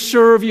 I'm going to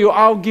serve you.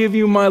 I'll give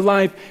you my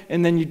life.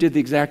 And then you did the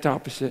exact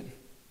opposite.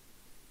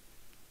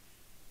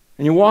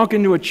 And you walk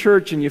into a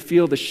church and you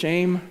feel the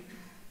shame.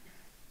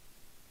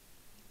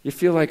 You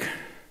feel like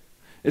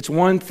it's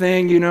one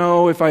thing,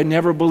 if I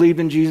never believed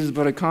in Jesus,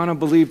 but I kind of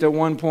believed at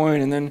one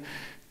point and then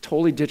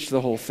totally ditched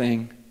the whole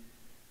thing.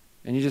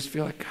 And you just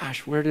feel like,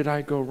 gosh, where did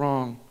I go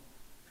wrong?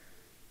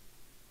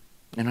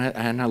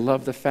 And I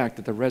love the fact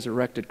that the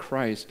resurrected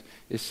Christ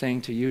is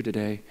saying to you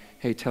today,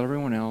 hey, tell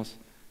everyone else,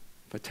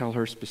 but tell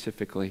her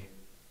specifically,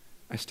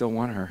 I still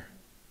want her.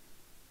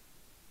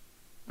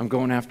 I'm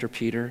going after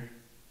Peter.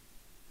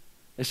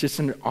 It's just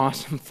an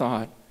awesome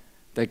thought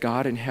that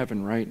God in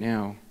heaven right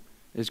now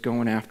is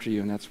going after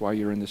you, and that's why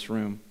you're in this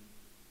room.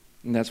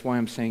 And that's why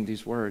I'm saying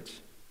these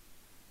words.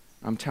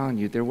 I'm telling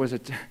you,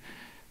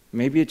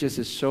 maybe it just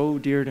is so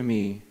dear to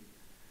me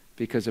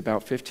because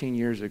about 15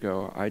 years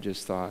ago, I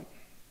just thought,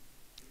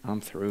 I'm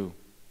through.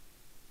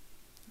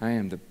 I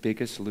am the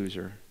biggest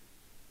loser.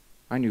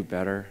 I knew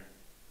better.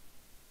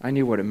 I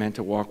knew what it meant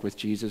to walk with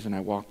Jesus, and I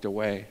walked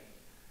away.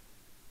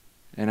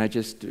 And I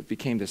just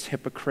became this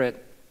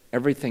hypocrite,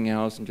 everything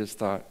else, and just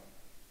thought,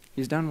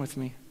 he's done with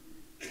me.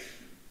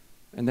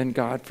 And then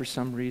God, for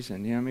some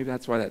reason, maybe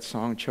that's why that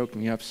song choked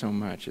me up so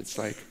much. It's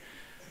like,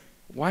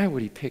 why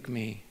would he pick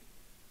me?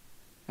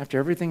 After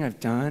everything I've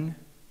done,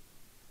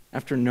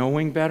 after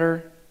knowing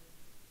better,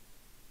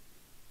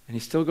 and he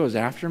still goes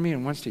after me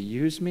and wants to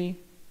use me?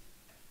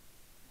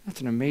 That's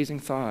an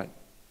amazing thought.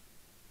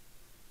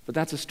 But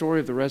that's a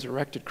story of the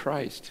resurrected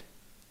Christ.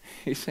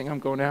 He's saying, I'm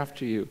going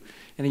after you.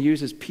 And he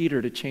uses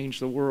Peter to change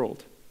the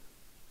world.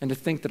 And to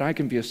think that I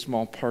can be a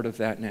small part of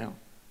that now.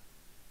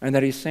 And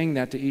that he's saying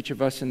that to each of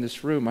us in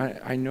this room.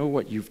 I know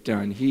what you've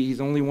done. He's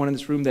the only one in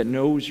this room that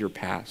knows your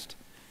past.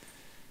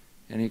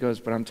 And he goes,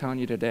 but I'm telling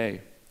you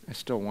today, I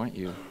still want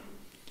you.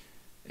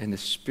 And the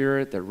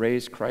Spirit that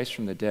raised Christ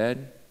from the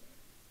dead,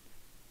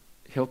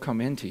 he'll come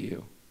into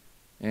you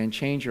and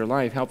change your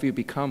life, help you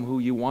become who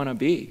you want to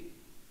be.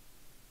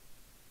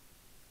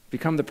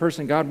 Become the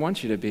person God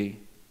wants you to be.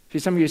 See,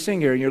 some of you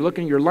sitting here and you're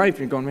looking at your life and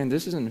you're going, man,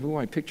 this isn't who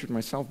I pictured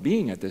myself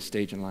being at this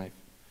stage in life.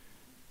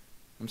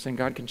 I'm saying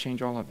God can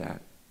change all of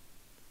that.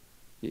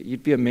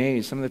 You'd be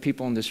amazed. Some of the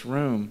people in this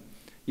room,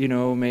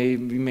 may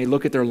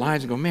look at their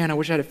lives and go, man, I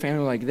wish I had a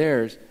family like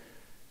theirs.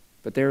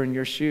 But they're in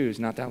your shoes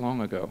not that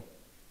long ago.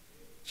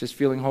 Just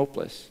feeling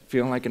hopeless,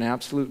 feeling like an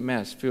absolute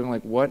mess, feeling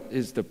like, what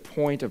is the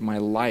point of my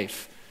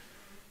life?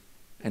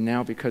 And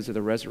now because of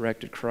the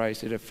resurrected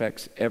Christ, it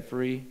affects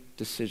every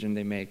decision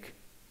they make.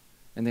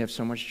 And they have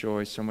so much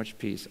joy, so much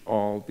peace,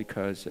 all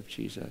because of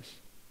Jesus.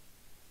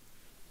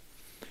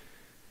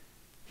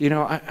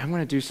 I'm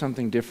going to do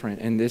something different,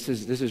 and this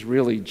is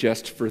really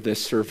just for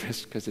this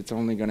service because it's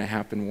only going to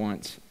happen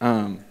once.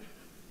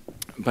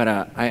 But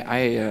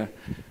I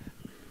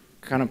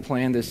kind of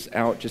planned this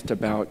out just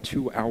about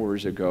 2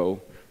 hours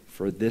ago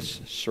for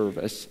this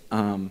service.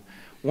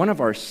 One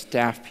of our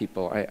staff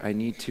people, I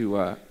need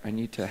to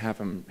have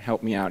him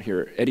help me out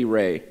here. Eddie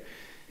Ray,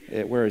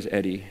 where is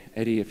Eddie?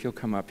 Eddie, if you'll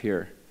come up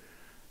here.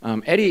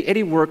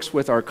 Eddie works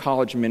with our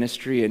college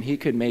ministry, and he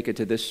could make it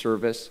to this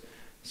service.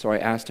 So I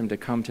asked him to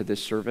come to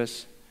this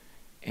service,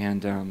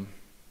 and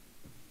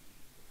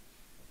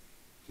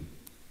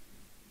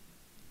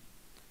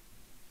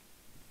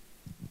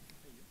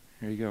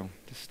here you go.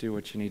 Just do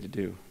what you need to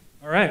do.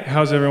 All right,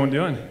 how's everyone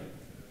doing?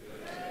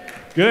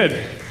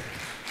 Good.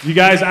 You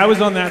guys, I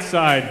was on that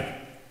side.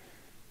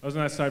 I was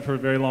on that side for a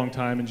very long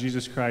time, and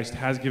Jesus Christ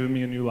has given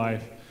me a new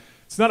life.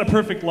 It's not a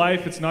perfect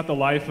life. It's not the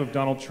life of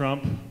Donald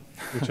Trump,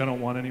 which I don't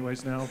want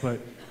anyways now,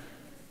 but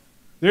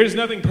there is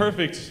nothing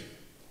perfect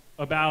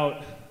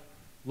about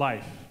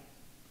life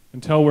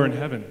until we're in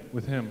heaven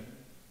with him.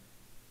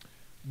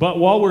 But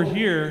while we're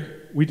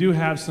here, we do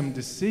have some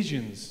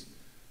decisions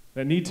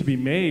that need to be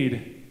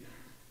made.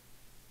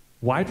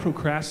 Why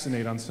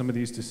procrastinate on some of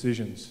these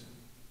decisions?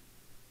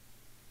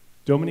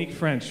 Dominique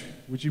French,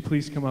 would you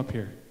please come up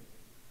here?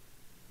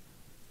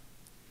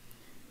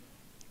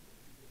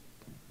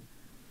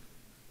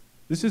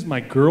 This is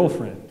my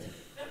girlfriend.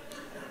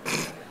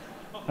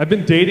 I've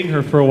been dating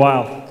her for a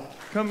while.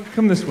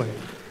 Come this way.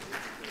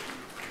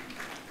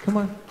 Come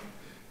on.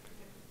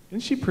 Isn't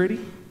she pretty?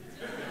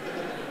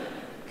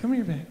 Come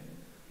here, babe.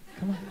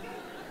 Come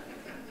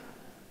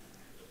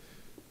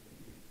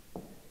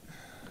on.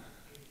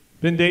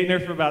 Been dating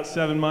her for about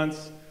 7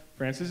 months.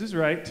 Francis is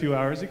right, 2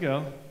 hours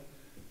ago.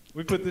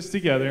 We put this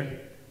together.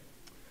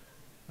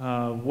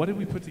 What did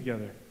we put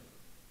together?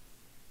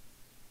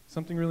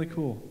 Something really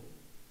cool.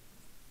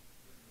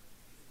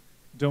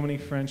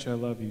 Dominique French, I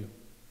love you.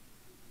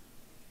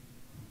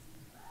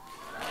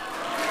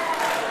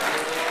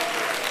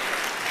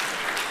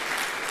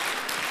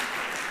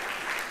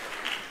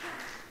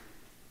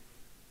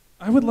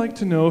 I would like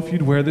to know if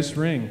you'd wear this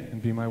ring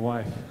and be my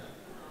wife.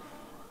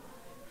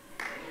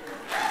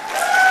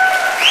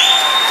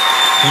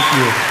 Thank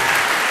you.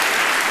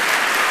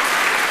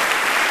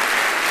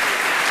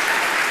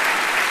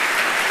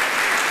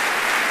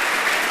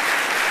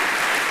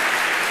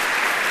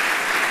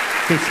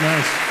 It's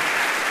nice.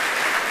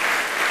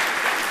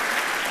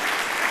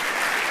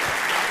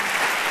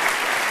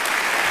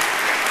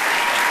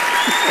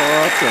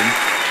 Awesome.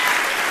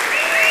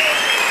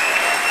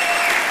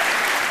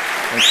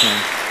 That's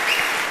nice.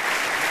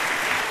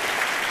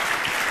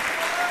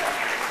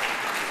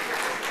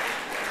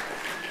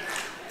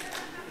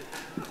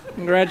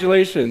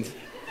 Congratulations.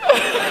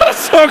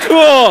 So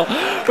cool.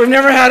 We've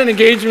never had an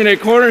engagement at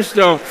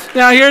Cornerstone.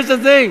 Now, here's the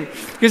thing.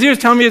 Because he was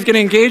telling me he was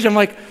getting engaged, I'm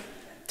like,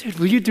 dude,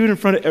 will you do it in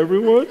front of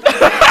everyone?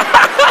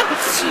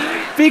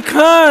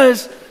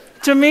 Because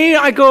to me,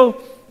 I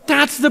go,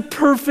 that's the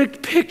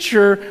perfect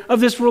picture of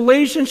this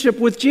relationship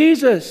with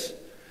Jesus.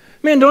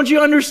 Man, don't you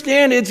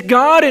understand? It's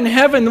God in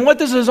heaven. And what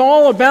this is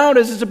all about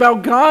is it's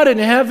about God in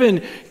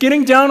heaven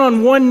getting down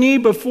on one knee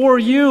before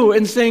you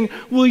and saying,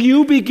 will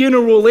you begin a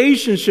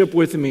relationship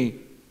with me?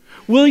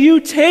 Will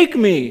you take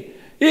me?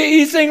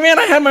 He's saying, man,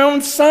 I had my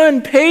own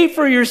son pay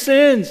for your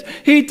sins.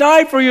 He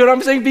died for you. And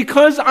I'm saying,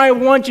 because I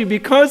want you,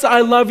 because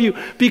I love you,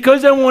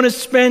 because I want to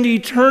spend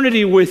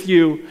eternity with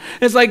you.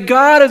 It's like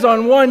God is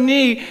on one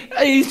knee.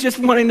 He's just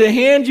wanting to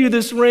hand you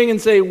this ring and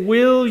say,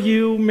 will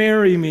you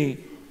marry me?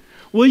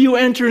 Will you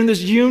enter in this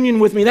union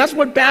with me? That's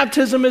what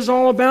baptism is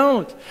all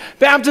about.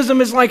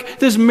 Baptism is like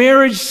this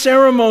marriage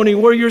ceremony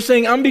where you're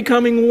saying, I'm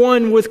becoming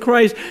one with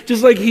Christ.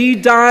 Just like he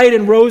died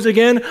and rose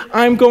again,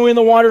 I'm going in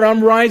the water,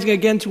 I'm rising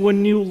again to a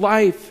new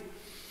life.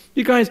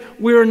 You guys,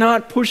 we're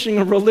not pushing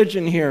a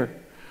religion here.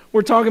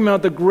 We're talking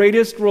about the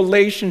greatest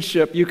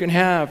relationship you can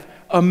have,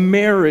 a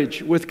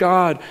marriage with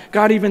God.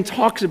 God even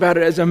talks about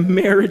it as a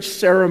marriage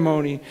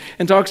ceremony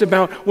and talks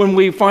about when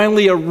we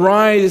finally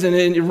arise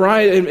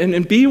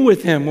and be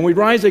with him, when we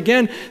rise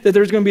again, that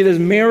there's going to be this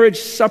marriage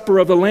supper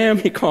of the Lamb,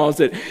 he calls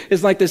it.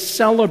 It's like this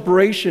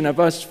celebration of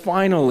us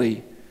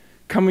finally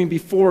coming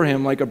before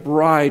him like a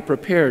bride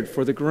prepared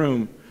for the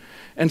groom.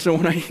 And so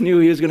when I knew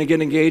he was going to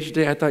get engaged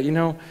today, I thought,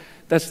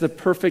 that's the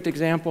perfect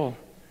example.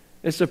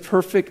 It's a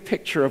perfect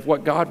picture of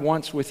what God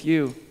wants with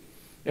you.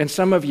 And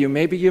some of you,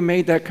 maybe you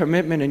made that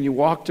commitment and you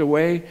walked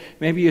away.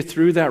 Maybe you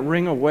threw that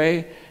ring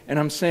away. And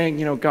I'm saying,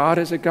 God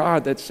is a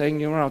God that's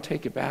saying, I'll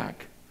take you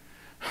back.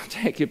 I'll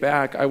take you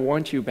back. I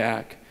want you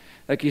back.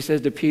 Like he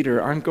says to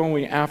Peter, I'm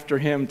going after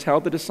him. Tell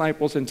the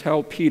disciples and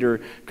tell Peter,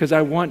 because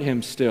I want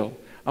him still.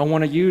 I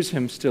want to use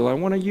him still. I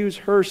want to use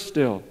her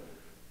still.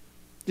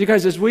 You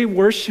guys, as we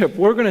worship,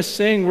 we're going to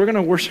sing. We're going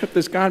to worship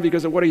this God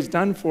because of what he's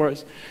done for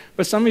us.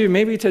 But some of you,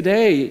 maybe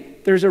today,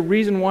 there's a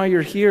reason why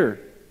you're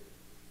here.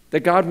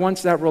 That God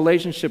wants that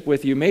relationship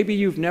with you. Maybe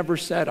you've never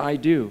said, I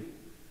do.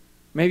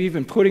 Maybe you've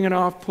been putting it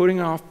off.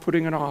 And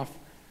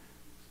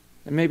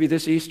maybe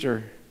this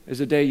Easter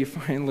is a day you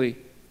finally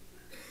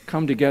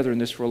come together in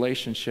this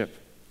relationship.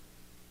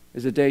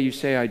 is the day you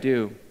say, I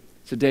do.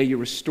 It's the day you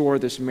restore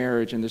this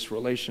marriage and this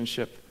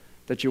relationship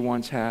that you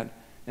once had.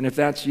 And if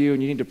that's you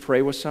and you need to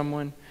pray with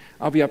someone,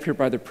 I'll be up here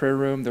by the prayer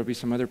room. There'll be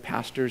some other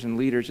pastors and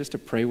leaders just to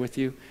pray with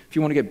you. If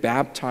you want to get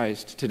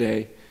baptized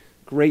today,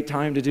 great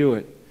time to do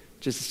it.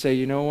 Just to say,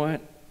 you know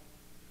what?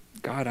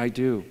 God, I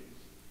do.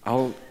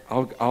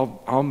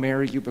 I'll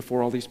marry you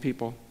before all these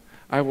people.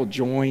 I will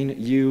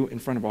join you in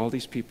front of all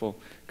these people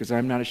because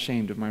I'm not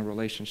ashamed of my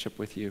relationship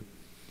with you.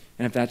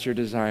 And if that's your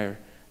desire,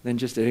 then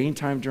just at any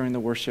time during the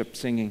worship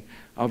singing,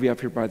 I'll be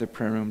up here by the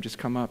prayer room. Just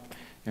come up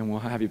and we'll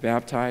have you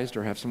baptized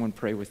or have someone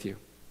pray with you.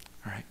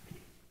 All right.